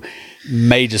 you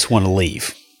may just want to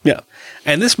leave. Yeah.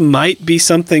 And this might be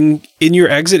something in your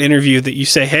exit interview that you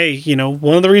say, hey,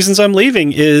 one of the reasons I'm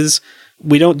leaving is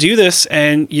we don't do this.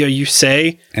 And you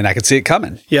say, and I can see it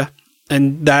coming. Yeah.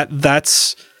 And that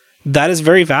is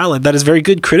very valid. That is very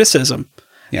good criticism.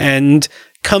 Yeah. And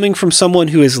coming from someone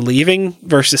who is leaving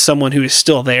versus someone who is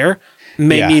still there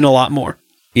may mean a lot more.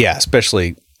 Yeah,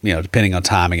 especially, depending on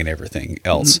timing and everything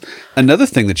else. Mm-hmm. Another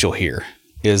thing that you'll hear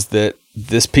is that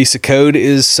this piece of code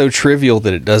is so trivial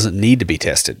that it doesn't need to be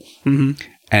tested. Mm-hmm.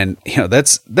 And,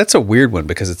 that's a weird one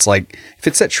because it's like, if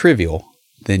it's that trivial,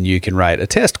 then you can write a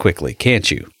test quickly, can't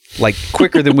you? Like,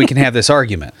 quicker than we can have this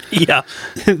argument. Yeah.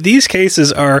 These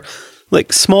cases are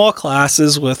like small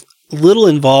classes with little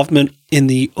involvement in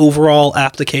the overall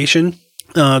application.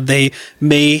 They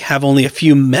may have only a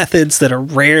few methods that are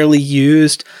rarely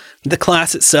used. The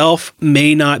class itself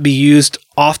may not be used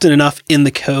often enough in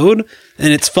the code,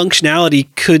 and its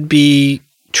functionality could be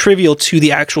trivial to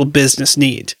the actual business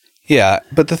need. Yeah,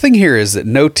 but the thing here is that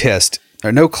no test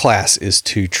or no class is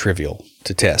too trivial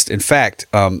to test. In fact,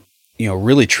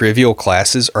 really trivial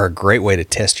classes are a great way to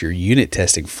test your unit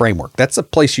testing framework. That's a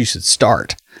place you should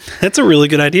start. That's a really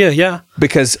good idea. Yeah.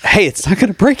 Because, hey, it's not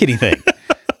going to break anything.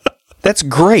 That's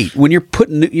great. When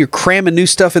you're cramming new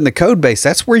stuff in the code base,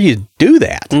 that's where you do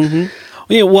that.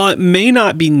 Mm-hmm. While it may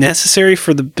not be necessary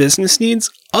for the business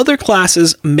needs, other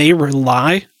classes may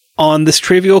rely on this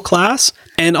trivial class.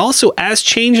 And also, as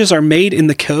changes are made in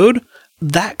the code,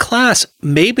 that class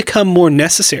may become more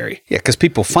necessary. Yeah, because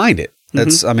people find it.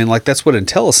 That's, that's what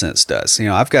IntelliSense does.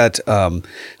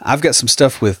 I've got some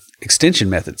stuff with extension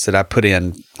methods that I put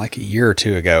in like a year or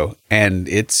two ago, and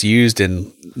it's used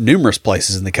in numerous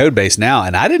places in the code base now,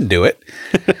 and I didn't do it.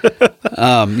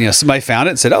 Somebody found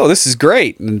it and said, "Oh, this is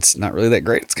great." And it's not really that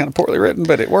great. It's kind of poorly written,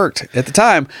 but it worked. At the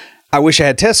time, I wish I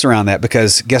had tests around that,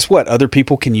 because guess what? Other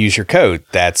people can use your code.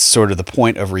 That's sort of the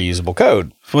point of reusable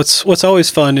code. What's always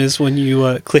fun is when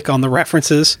you click on the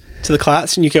references to the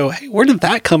class and you go, "Hey, where did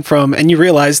that come from?" And you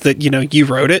realize that, you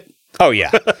wrote it. Oh,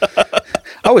 yeah.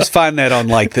 I always find that on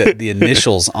like the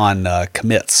initials on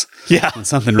commits. Yeah. When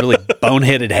something really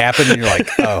boneheaded happened and you're like,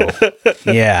 oh,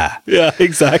 yeah. Yeah,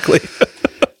 exactly.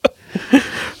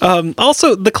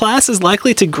 Also, the class is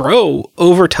likely to grow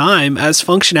over time as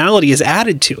functionality is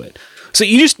added to it. So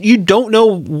you don't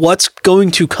know what's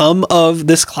going to come of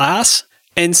this class.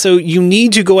 And so you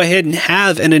need to go ahead and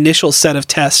have an initial set of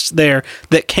tests there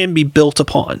that can be built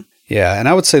upon. Yeah. And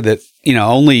I would say that,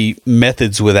 only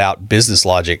methods without business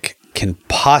logic can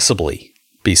possibly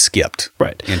be skipped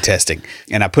in testing.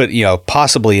 And I put,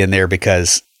 possibly in there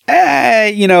because,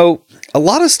 a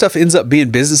lot of stuff ends up being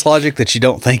business logic that you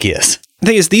don't think is. The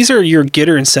thing is, these are your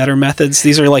getter and setter methods.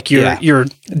 These are like your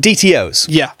DTOs.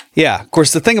 Yeah. Yeah. Of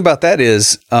course, the thing about that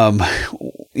is,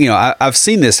 I've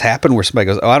seen this happen where somebody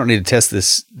goes, "Oh, I don't need to test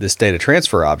this data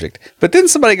transfer object." But then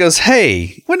somebody goes,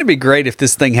 "Hey, wouldn't it be great if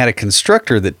this thing had a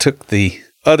constructor that took the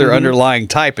other underlying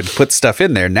type and put stuff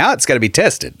in there? Now it's got to be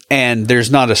tested." And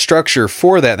there's not a structure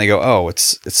for that. And they go, "Oh,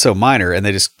 it's so minor." And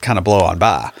they just kind of blow on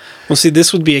by. Well, see,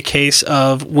 this would be a case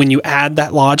of when you add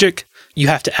that logic, you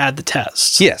have to add the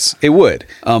tests. Yes, it would.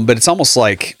 But it's almost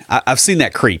like I've seen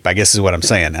that creep, I guess is what I'm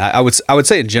saying. I would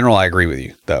say in general, I agree with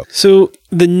you, though. So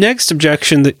the next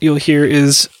objection that you'll hear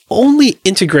is only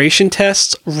integration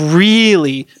tests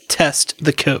really test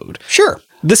the code. Sure.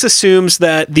 This assumes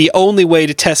that the only way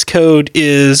to test code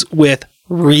is with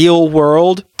real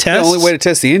world tests. The only way to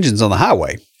test the engine's on the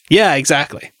highway. Yeah,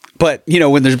 exactly. But,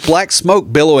 when there's black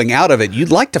smoke billowing out of it, you'd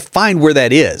like to find where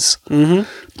that is. Mm-hmm.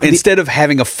 Instead of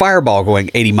having a fireball going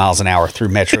 80 miles an hour through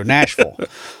Metro Nashville.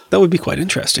 That would be quite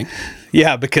interesting.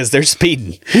 Yeah, because they're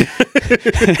speeding.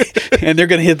 And they're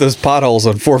going to hit those potholes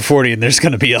on 440, and there's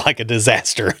going to be like a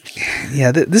disaster.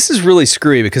 Yeah, this is really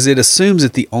screwy because it assumes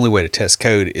that the only way to test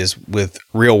code is with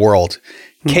real-world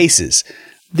cases.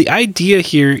 The idea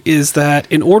here is that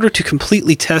in order to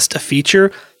completely test a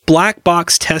feature, black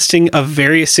box testing of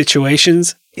various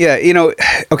situations. Yeah,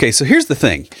 okay, so here's the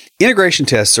thing. Integration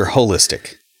tests are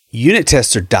holistic. Unit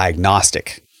tests are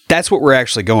diagnostic. That's what we're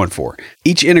actually going for.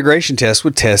 Each integration test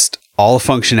would test all the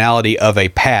functionality of a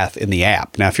path in the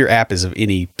app. Now, if your app is of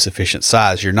any sufficient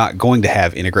size, you're not going to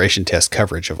have integration test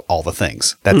coverage of all the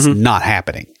things. That's not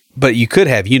happening. But you could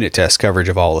have unit test coverage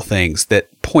of all the things that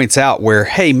points out where,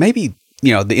 hey, maybe,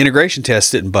 the integration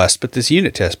test didn't bust, but this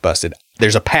unit test busted.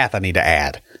 There's a path I need to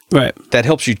add. Right. That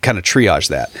helps you kind of triage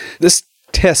that. This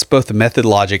tests both the method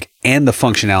logic and the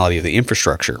functionality of the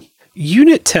infrastructure.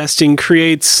 Unit testing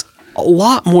creates a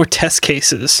lot more test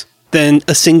cases than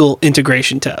a single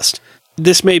integration test.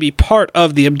 This may be part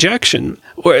of the objection,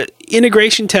 where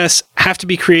integration tests have to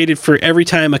be created for every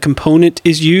time a component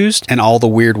is used. And all the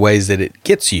weird ways that it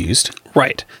gets used.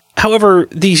 Right. However,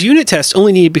 these unit tests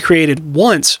only need to be created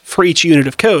once for each unit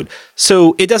of code.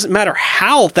 So it doesn't matter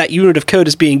how that unit of code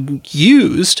is being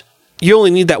used. You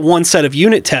only need that one set of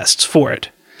unit tests for it.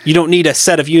 You don't need a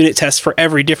set of unit tests for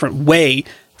every different way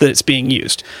that it's being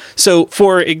used. So,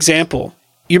 for example,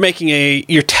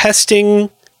 you're testing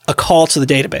a call to the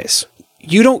database.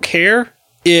 You don't care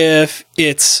if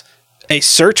it's a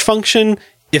search function,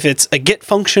 if it's a get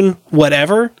function,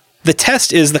 whatever. The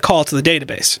test is the call to the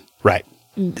database. Right.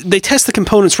 They test the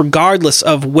components regardless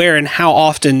of where and how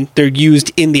often they're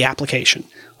used in the application.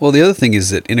 Well, the other thing is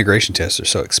that integration tests are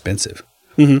so expensive.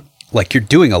 Mm-hmm. Like, you're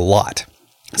doing a lot.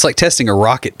 It's like testing a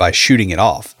rocket by shooting it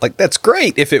off. Like, that's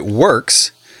great if it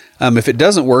works. If it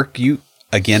doesn't work, you,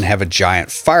 again, have a giant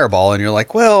fireball, and you're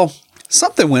like, well,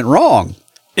 something went wrong.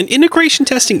 And integration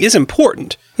testing is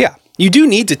important. Yeah. You do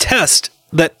need to test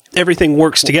that everything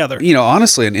works together.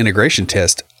 Honestly, an integration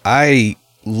test, I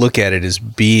look at it as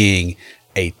being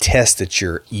a test that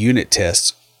your unit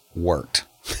tests worked.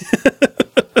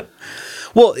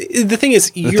 Well, the thing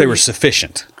is, That they were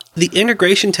sufficient. the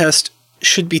integration test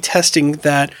should be testing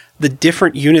that the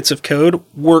different units of code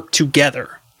work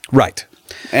together. Right.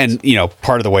 And,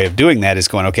 part of the way of doing that is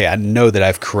going, okay, I know that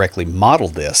I've correctly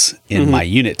modeled this in my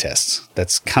unit tests.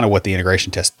 That's kind of what the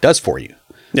integration test does for you.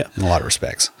 Yeah. In a lot of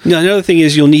respects. Now, another thing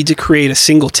is you'll need to create a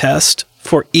single test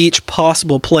for each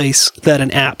possible place that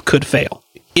an app could fail.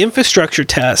 Infrastructure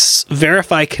tests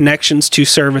verify connections to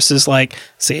services like,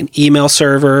 say, an email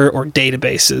server or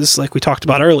databases, like we talked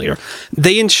about earlier.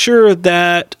 They ensure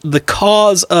that the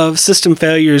cause of system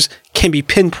failures can be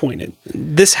pinpointed.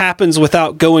 This happens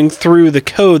without going through the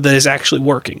code that is actually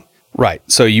working. Right.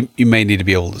 So you may need to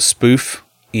be able to spoof,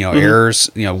 errors,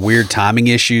 weird timing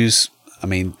issues. I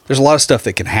mean, there's a lot of stuff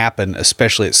that can happen,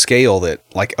 especially at scale that,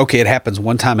 like, okay, it happens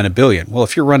one time in a billion. Well,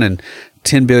 if you're running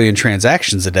 10 billion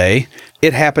transactions a day,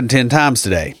 it happened 10 times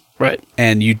today. Right.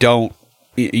 And you don't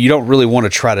really want to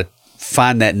try to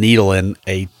find that needle in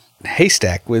a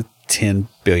haystack with 10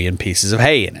 billion pieces of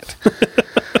hay in it.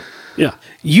 Yeah.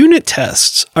 Unit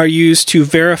tests are used to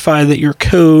verify that your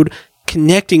code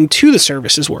connecting to the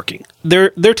service is working.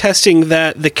 They're testing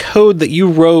that the code that you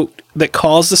wrote that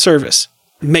calls the service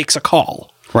makes a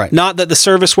call. Right. Not that the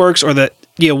service works or that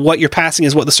what you're passing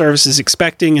is what the service is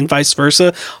expecting and vice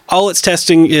versa. All it's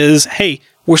testing is, hey,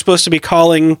 we're supposed to be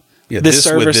calling this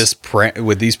service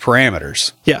with these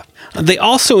parameters. Yeah. They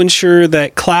also ensure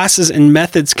that classes and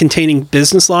methods containing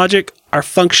business logic are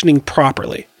functioning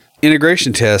properly.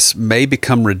 Integration tests may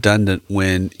become redundant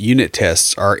when unit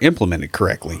tests are implemented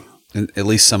correctly. In at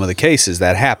least some of the cases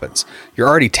that happens. You're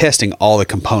already testing all the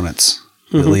components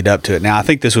that lead up to it. Now, I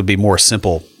think this would be more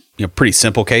simple, pretty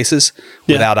simple cases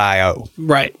without I/O.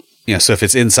 Right. So if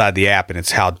it's inside the app and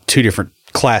it's how two different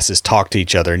classes talk to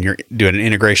each other and you're doing an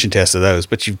integration test of those,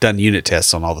 but you've done unit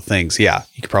tests on all the things, you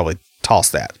could probably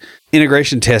toss that.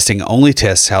 Integration testing only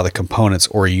tests how the components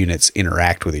or units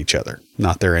interact with each other,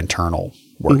 not their internal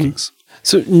workings.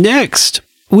 So next,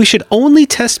 we should only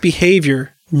test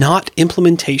behavior, not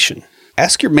implementation.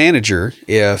 Ask your manager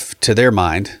if, to their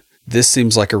mind, this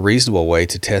seems like a reasonable way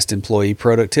to test employee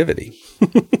productivity.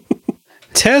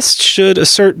 Tests should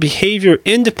assert behavior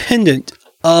independent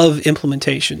of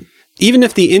implementation. Even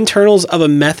if the internals of a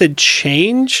method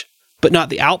change, but not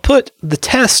the output, the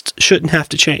test shouldn't have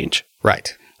to change.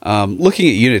 Right. Looking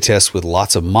at unit tests with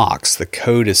lots of mocks, the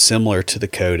code is similar to the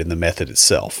code in the method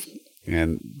itself.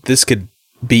 And this could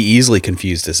be easily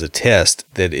confused as a test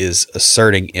that is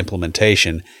asserting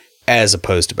implementation as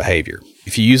opposed to behavior.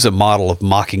 If you use a model of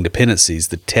mocking dependencies,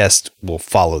 the test will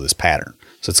follow this pattern.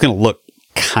 So it's going to look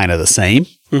kind of the same,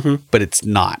 but it's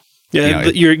not. Yeah,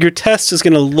 your test is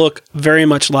going to look very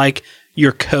much like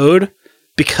your code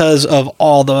because of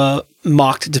all the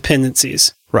mocked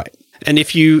dependencies. Right. And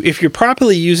if you're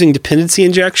properly using dependency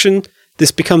injection,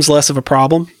 this becomes less of a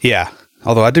problem. Yeah.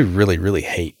 Although I do really, really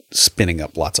hate spinning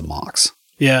up lots of mocks.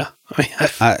 Yeah.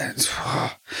 Well,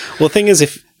 the thing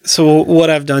is, what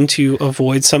I've done to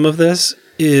avoid some of this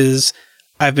is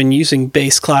I've been using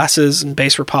base classes and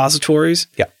base repositories.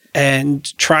 Yeah.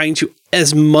 And trying to,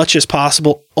 as much as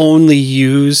possible, only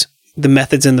use the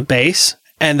methods in the base.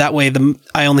 And that way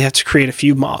I only have to create a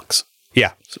few mocks.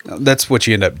 Yeah. That's what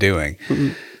you end up doing.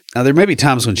 Mm-hmm. Now, there may be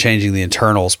times when changing the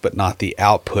internals, but not the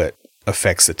output,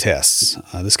 affects the tests.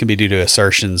 This can be due to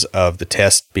assertions of the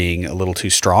test being a little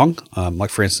too strong. Like,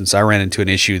 for instance, I ran into an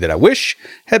issue that I wish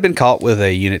had been caught with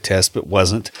a unit test, but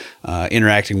wasn't,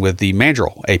 interacting with the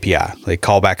Mandrill API. They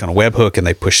call back on a webhook and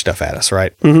they push stuff at us,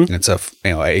 right? Mm-hmm. And it's a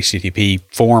HTTP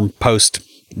form post.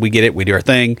 We get it, we do our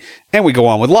thing, and we go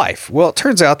on with life. Well, it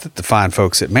turns out that the fine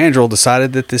folks at Mandrill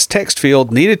decided that this text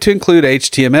field needed to include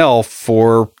HTML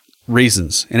for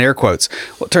reasons, in air quotes.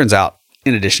 Well, it turns out,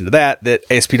 in addition to that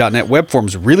ASP.NET Web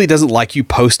Forms really doesn't like you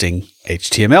posting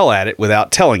HTML at it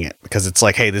without telling it, because it's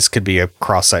like, hey, this could be a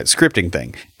cross-site scripting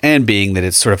thing. And being that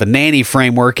it's sort of a nanny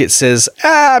framework, it says,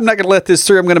 I'm not going to let this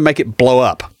through. I'm going to make it blow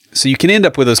up. So you can end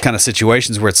up with those kind of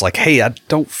situations where it's like, hey, I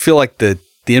don't feel like the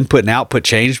input and output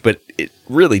changed, but it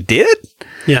really did.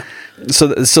 Yeah. So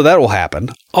that will happen.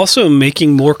 Also,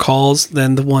 making more calls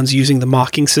than the ones using the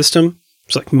mocking system,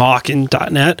 it's like mock in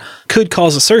 .NET, could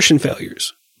cause assertion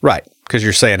failures. Right. Because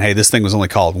you're saying, hey, this thing was only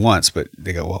called once, but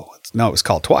they go, well, no, it was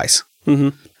called twice.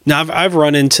 Mm-hmm. Now, I've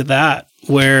run into that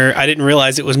where I didn't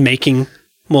realize it was making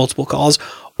multiple calls,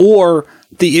 or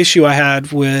the issue I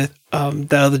had with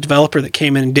the developer that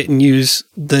came in and didn't use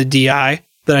the DI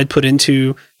that I'd put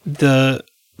into the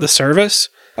service.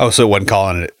 Oh, so it wasn't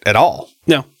calling it at all?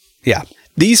 No. Yeah.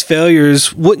 These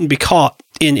failures wouldn't be caught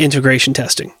in integration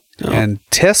testing. And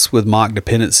tests with mock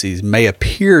dependencies may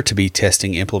appear to be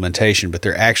testing implementation, but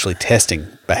they're actually testing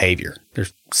behavior. They're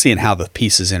seeing how the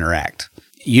pieces interact.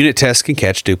 Unit tests can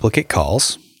catch duplicate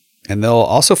calls, and they'll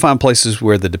also find places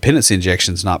where the dependency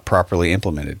injection is not properly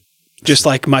implemented. Just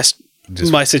like my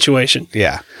situation.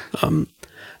 Yeah.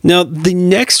 Now, the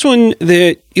next one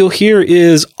that you'll hear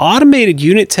is automated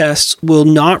unit tests will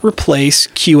not replace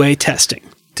QA testing.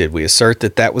 Did we assert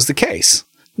that that was the case?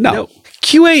 No.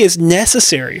 QA is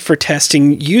necessary for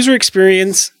testing user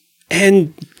experience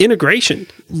and integration.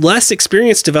 Less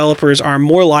experienced developers are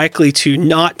more likely to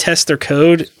not test their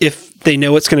code if they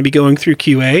know it's going to be going through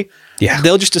QA. Yeah.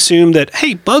 They'll just assume that,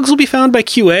 hey, bugs will be found by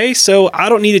QA, so I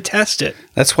don't need to test it.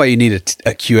 That's why you need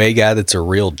a QA guy that's a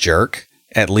real jerk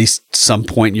at least some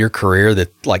point in your career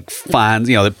that like finds,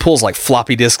 that pulls like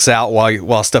floppy disks out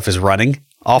while stuff is running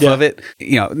off of it.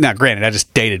 Now granted, I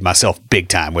just dated myself big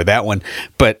time with that one.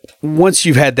 But once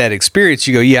you've had that experience,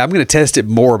 you go, yeah, I'm going to test it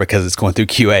more because it's going through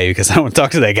QA because I don't want to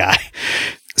talk to that guy.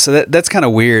 So that's kind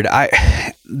of weird.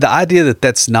 The idea that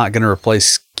that's not going to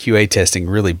replace QA testing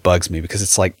really bugs me because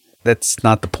it's like, that's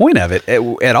not the point of it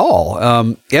at all.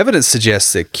 Evidence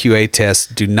suggests that QA tests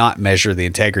do not measure the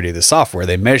integrity of the software.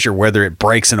 They measure whether it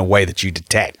breaks in a way that you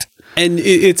detect. And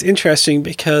it's interesting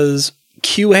because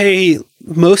QA,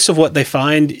 most of what they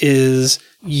find is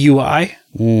UI.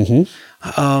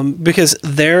 Mm-hmm. Because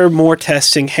they're more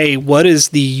testing, hey, what is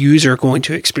the user going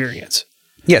to experience?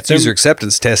 Yeah, it's user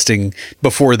acceptance testing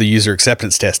before the user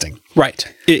acceptance testing. Right.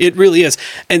 It really is.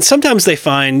 And sometimes they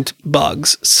find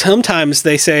bugs. Sometimes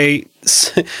they say,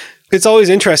 it's always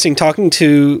interesting talking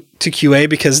to QA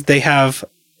because they have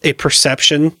a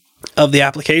perception of the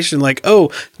application like,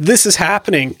 oh, this is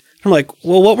happening. I'm like,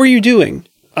 well, what were you doing?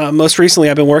 Most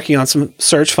recently, I've been working on some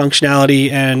search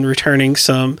functionality and returning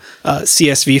some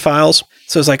CSV files.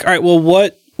 So it's like, all right, well,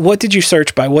 what did you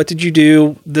search by? What did you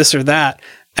do? This or that?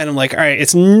 And I'm like, all right,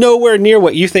 it's nowhere near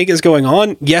what you think is going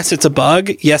on. Yes, it's a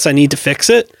bug. Yes, I need to fix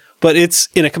it, but it's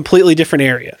in a completely different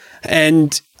area.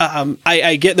 And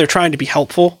I get they're trying to be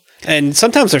helpful, and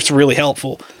sometimes it's really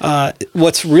helpful.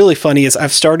 What's really funny is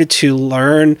I've started to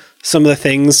learn some of the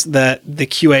things that the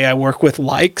QA I work with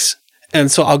likes,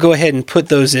 and so I'll go ahead and put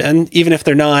those in, even if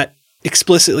they're not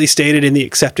explicitly stated in the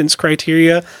acceptance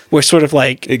criteria. We're sort of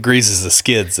like, it greases the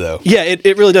skids though. Yeah,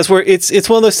 it really does. Where it's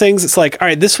one of those things. It's like, all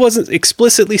right, this wasn't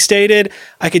explicitly stated.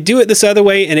 I could do it this other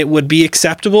way and it would be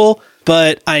acceptable,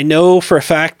 but I know for a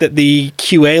fact that the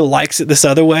QA likes it this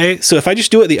other way. So if I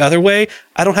just do it the other way,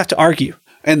 I don't have to argue.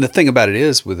 And the thing about it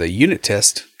is, with a unit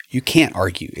test, you can't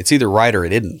argue. It's either right or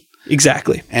it isn't.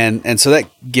 Exactly. And so that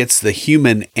gets the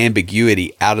human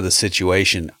ambiguity out of the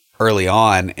situation early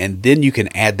on, and then you can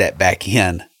add that back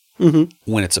in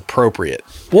when it's appropriate.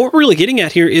 What we're really getting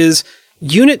at here is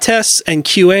unit tests and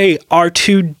QA are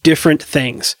two different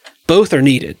things. Both are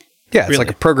needed. Yeah, it's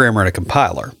like a programmer and a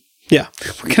compiler. Yeah.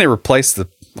 We're going to replace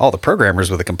all the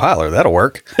programmers with a compiler. That'll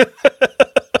work.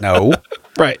 No.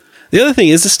 Right. The other thing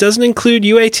is this doesn't include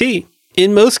UAT.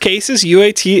 In most cases,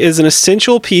 UAT is an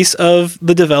essential piece of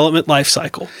the development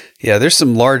lifecycle. Yeah, there's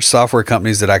some large software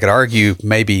companies that I could argue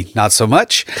maybe not so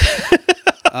much.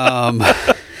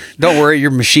 Don't worry,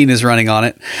 your machine is running on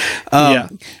it. Yeah,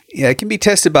 it can be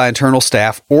tested by internal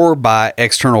staff or by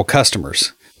external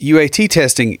customers. UAT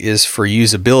testing is for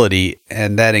usability,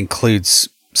 and that includes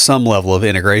some level of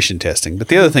integration testing. But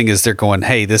the other thing is they're going,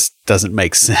 hey, this doesn't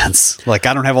make sense. Like,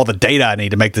 I don't have all the data I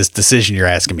need to make this decision you're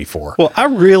asking me for. Well, I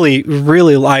really,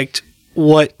 really liked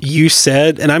what you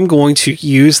said, and I'm going to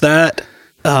use that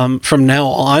from now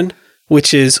on,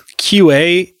 which is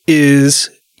QA is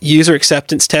user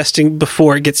acceptance testing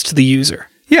before it gets to the user.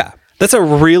 Yeah. That's a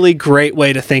really great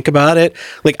way to think about it.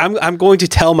 Like, I'm going to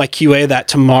tell my QA that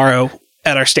tomorrow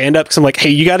at our stand-up, because I'm like,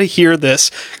 hey, you got to hear this,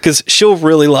 because she'll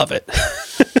really love it.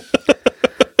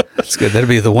 That's good. That'll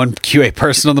be the one QA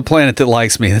person on the planet that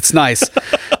likes me. That's nice.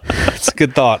 That's a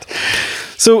good thought.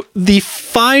 So the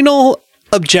final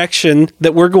objection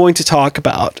that we're going to talk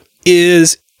about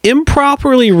is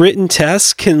improperly written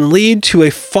tests can lead to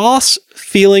a false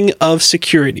feeling of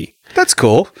security. That's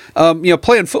cool.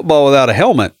 Playing football without a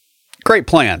helmet, great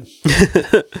plan.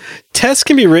 Tests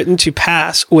can be written to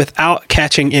pass without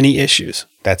catching any issues.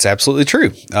 That's absolutely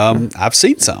true. I've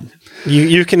seen some.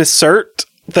 You can assert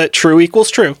that true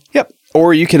equals true. Yep.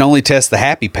 Or you can only test the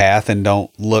happy path and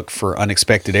don't look for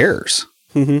unexpected errors.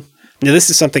 Mm-hmm. Now, this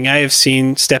is something I have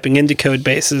seen stepping into code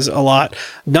bases a lot.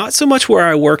 Not so much where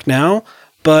I work now,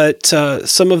 but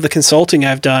some of the consulting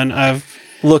I've done, I've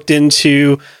looked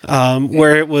into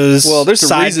where it was there's a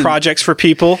side reason- projects for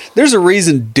people. There's a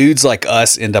reason dudes like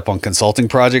us end up on consulting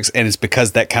projects, and it's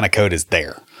because that kind of code is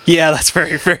there. Yeah, that's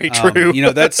very, very true.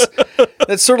 That's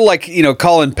sort of like,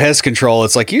 calling pest control.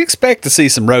 It's like you expect to see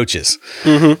some roaches.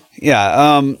 Mm-hmm.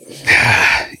 Yeah.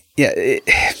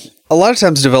 A lot of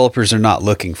times developers are not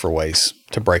looking for ways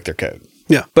to break their code.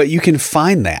 Yeah. But you can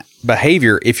find that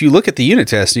behavior if you look at the unit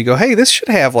test and you go, hey, there should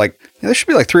be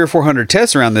like 300 or 400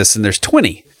 tests around this, and there's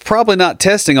 20. Probably not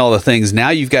testing all the things. Now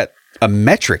you've got a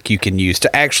metric you can use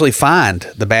to actually find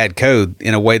the bad code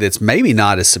in a way that's maybe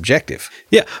not as subjective.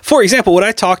 Yeah. For example, what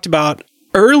I talked about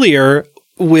earlier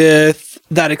with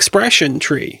that expression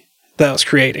tree that I was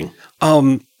creating,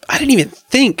 I didn't even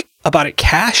think about it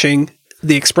caching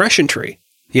the expression tree.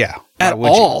 Yeah. At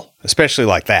all. Especially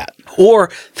like that. Or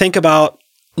think about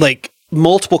like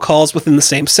multiple calls within the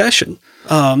same session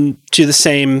to the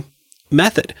same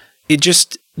method.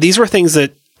 These were things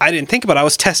that I didn't think about. I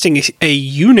was testing a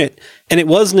unit, and it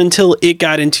wasn't until it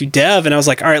got into dev and I was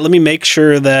like, all right, let me make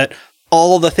sure that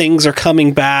all the things are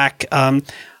coming back. I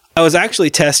was actually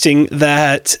testing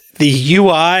that the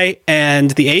UI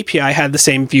and the API had the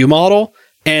same view model,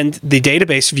 and the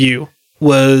database view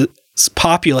was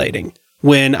populating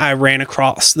when I ran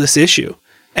across this issue.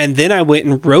 And then I went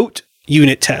and wrote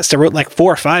unit tests. I wrote like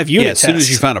 4 or 5 unit tests. As soon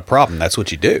as you find a problem, that's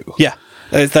what you do. Yeah.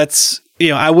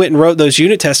 I went and wrote those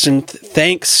unit tests, and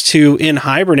thanks to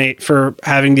NHibernate for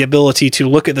having the ability to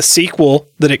look at the SQL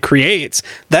that it creates,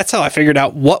 that's how I figured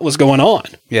out what was going on.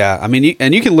 Yeah. I mean,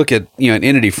 you can look at, an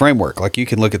entity framework, like you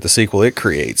can look at the SQL it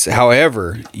creates.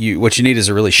 However, what you need is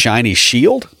a really shiny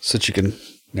shield so that you can,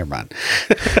 never mind.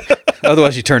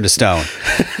 Otherwise you turn to stone.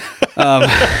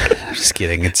 I'm just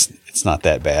kidding. It's not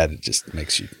that bad. It just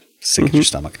makes you sick at your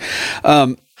stomach.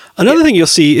 Another thing you'll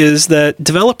see is that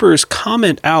developers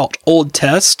comment out old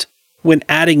tests when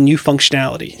adding new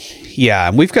functionality. Yeah,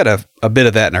 and we've got a bit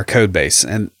of that in our code base.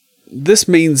 And this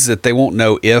means that they won't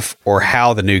know if or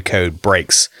how the new code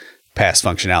breaks past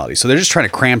functionality. So they're just trying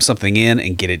to cram something in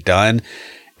and get it done.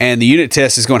 And the unit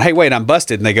test is going, hey, wait, I'm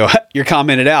busted. And they go, you're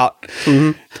commented out.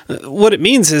 Mm-hmm. What it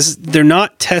means is they're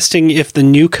not testing if the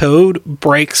new code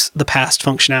breaks the past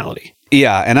functionality.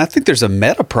 Yeah, and I think there's a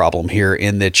meta problem here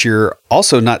in that you're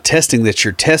also not testing that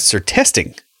your tests are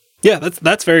testing. Yeah,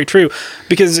 that's very true.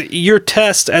 Because your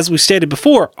tests, as we stated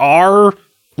before, are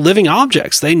living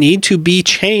objects. They need to be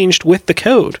changed with the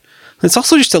code. It's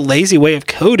also just a lazy way of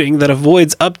coding that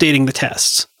avoids updating the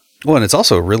tests. Well, and it's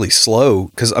also really slow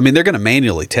because, they're going to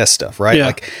manually test stuff, right? Yeah.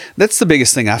 Like, that's the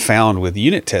biggest thing I found with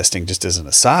unit testing, just as an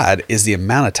aside, is the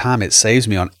amount of time it saves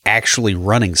me on actually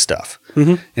running stuff.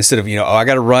 Mm-hmm. Instead of, I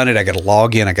got to run it, I got to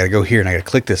log in, I got to go here, and I got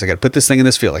to click this, I got to put this thing in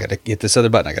this field, I got to hit this other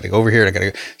button, I got to go over here, and I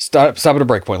got to stop at a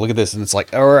breakpoint, look at this, and it's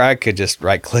like, or I could just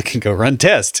right click and go run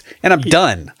test, and I'm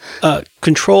done.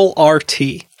 Control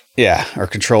RT. Yeah, or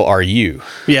Control RU.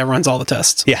 Yeah, runs all the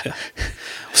tests. Yeah.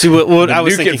 See what I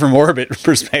was nuke thinking it from orbit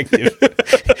perspective,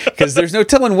 because there's no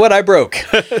telling what I broke.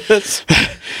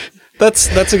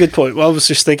 That's a good point. Well, I was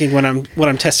just thinking when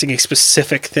I'm testing a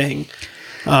specific thing,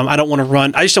 I don't want to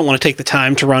run. I just don't want to take the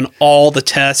time to run all the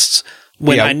tests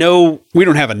when I know we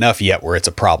don't have enough yet where it's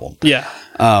a problem. Yeah.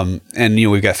 And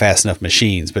we've got fast enough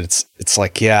machines, but it's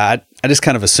like, I just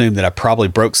kind of assume that I probably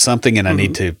broke something and I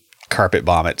need to carpet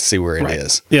bomb it to see where it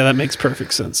is. Yeah, that makes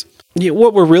perfect sense. Yeah,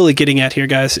 what we're really getting at here,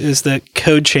 guys, is that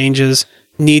code changes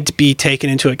need to be taken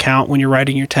into account when you're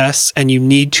writing your tests, and you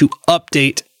need to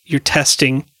update your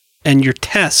testing and your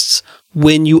tests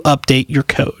when you update your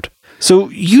code. So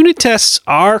unit tests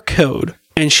are code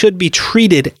and should be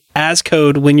treated as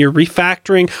code when you're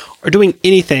refactoring or doing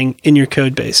anything in your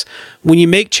code base. When you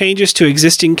make changes to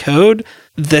existing code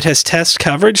that has test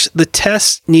coverage, the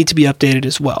tests need to be updated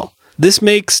as well. This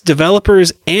makes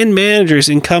developers and managers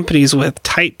in companies with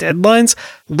tight deadlines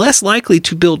less likely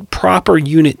to build proper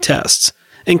unit tests,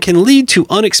 and can lead to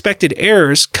unexpected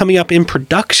errors coming up in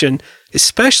production,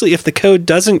 especially if the code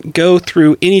doesn't go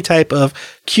through any type of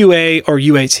QA or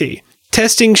UAT.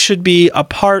 Testing should be a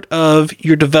part of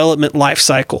your development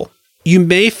lifecycle. You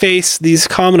may face these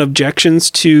common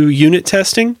objections to unit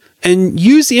testing, and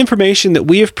use the information that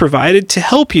we have provided to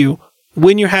help you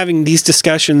when you're having these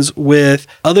discussions with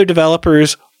other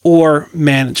developers or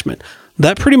management.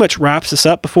 That pretty much wraps us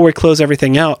up before we close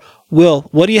everything out. Will,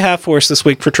 what do you have for us this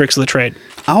week for Tricks of the Trade?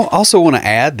 I also want to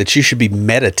add that you should be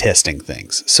meta testing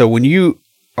things. So when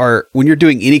you're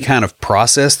doing any kind of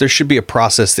process, there should be a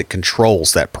process that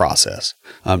controls that process.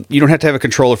 You don't have to have a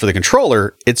controller for the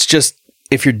controller. It's just,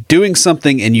 if you're doing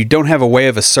something and you don't have a way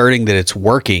of asserting that it's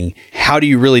working, how do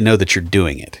you really know that you're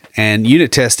doing it? And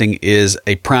unit testing is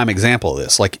a prime example of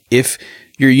this. Like, if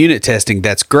your unit testing,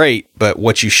 that's great. But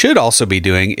what you should also be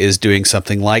doing is doing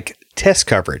something like test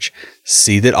coverage.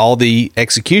 See that all the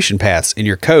execution paths in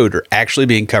your code are actually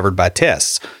being covered by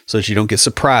tests so that you don't get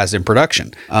surprised in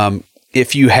production.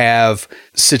 If you have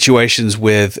situations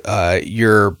with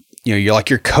your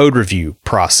code review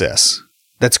process,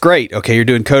 that's great. Okay, you're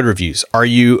doing code reviews. Are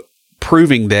you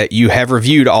proving that you have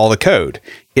reviewed all the code?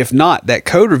 If not, that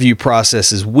code review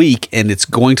process is weak and it's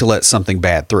going to let something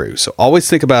bad through. So always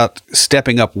think about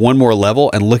stepping up one more level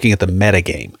and looking at the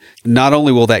metagame. Not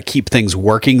only will that keep things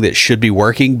working that should be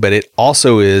working, but it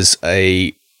also is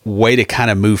a way to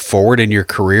kind of move forward in your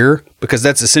career, because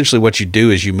that's essentially what you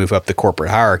do as you move up the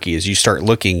corporate hierarchy, is you start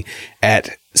looking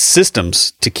at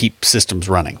systems to keep systems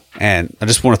running. And I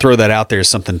just want to throw that out there as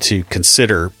something to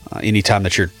consider anytime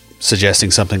that you're suggesting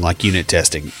something like unit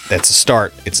testing. That's a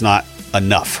start. It's not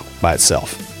enough by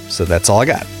itself. So that's all I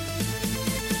got.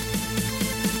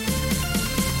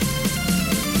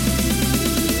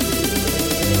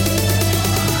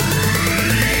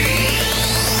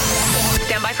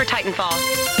 Stand by for Titanfall.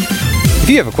 If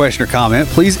you have a question or comment,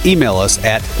 please email us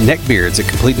at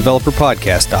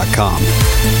neckbeards@CompleteDeveloperPodcast.com.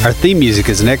 Our theme music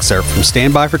is an excerpt from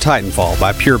Stand By for Titanfall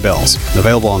by Pure Bells,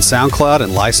 available on SoundCloud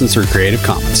and licensed through Creative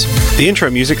Commons. The intro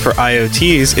music for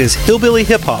IoTs is Hillbilly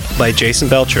Hip Hop by Jason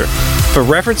Belcher. For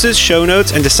references, show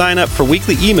notes, and to sign up for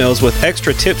weekly emails with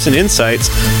extra tips and insights,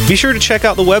 be sure to check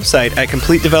out the website at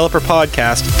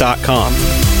CompleteDeveloperPodcast.com.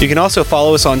 You can also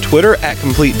follow us on Twitter at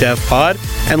CompleteDevPod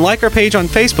and like our page on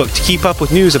Facebook to keep up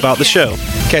with news about the show.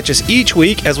 Catch us each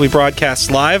week as we broadcast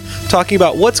live, talking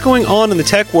about what's going on in the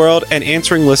tech world and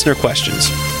answering listener questions.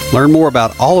 Learn more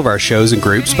about all of our shows and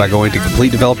groups by going to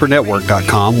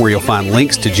CompleteDeveloperNetwork.com, where you'll find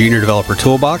links to Junior Developer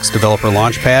Toolbox, Developer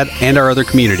Launchpad, and our other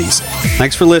communities.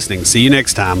 Thanks for listening. See you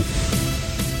next time.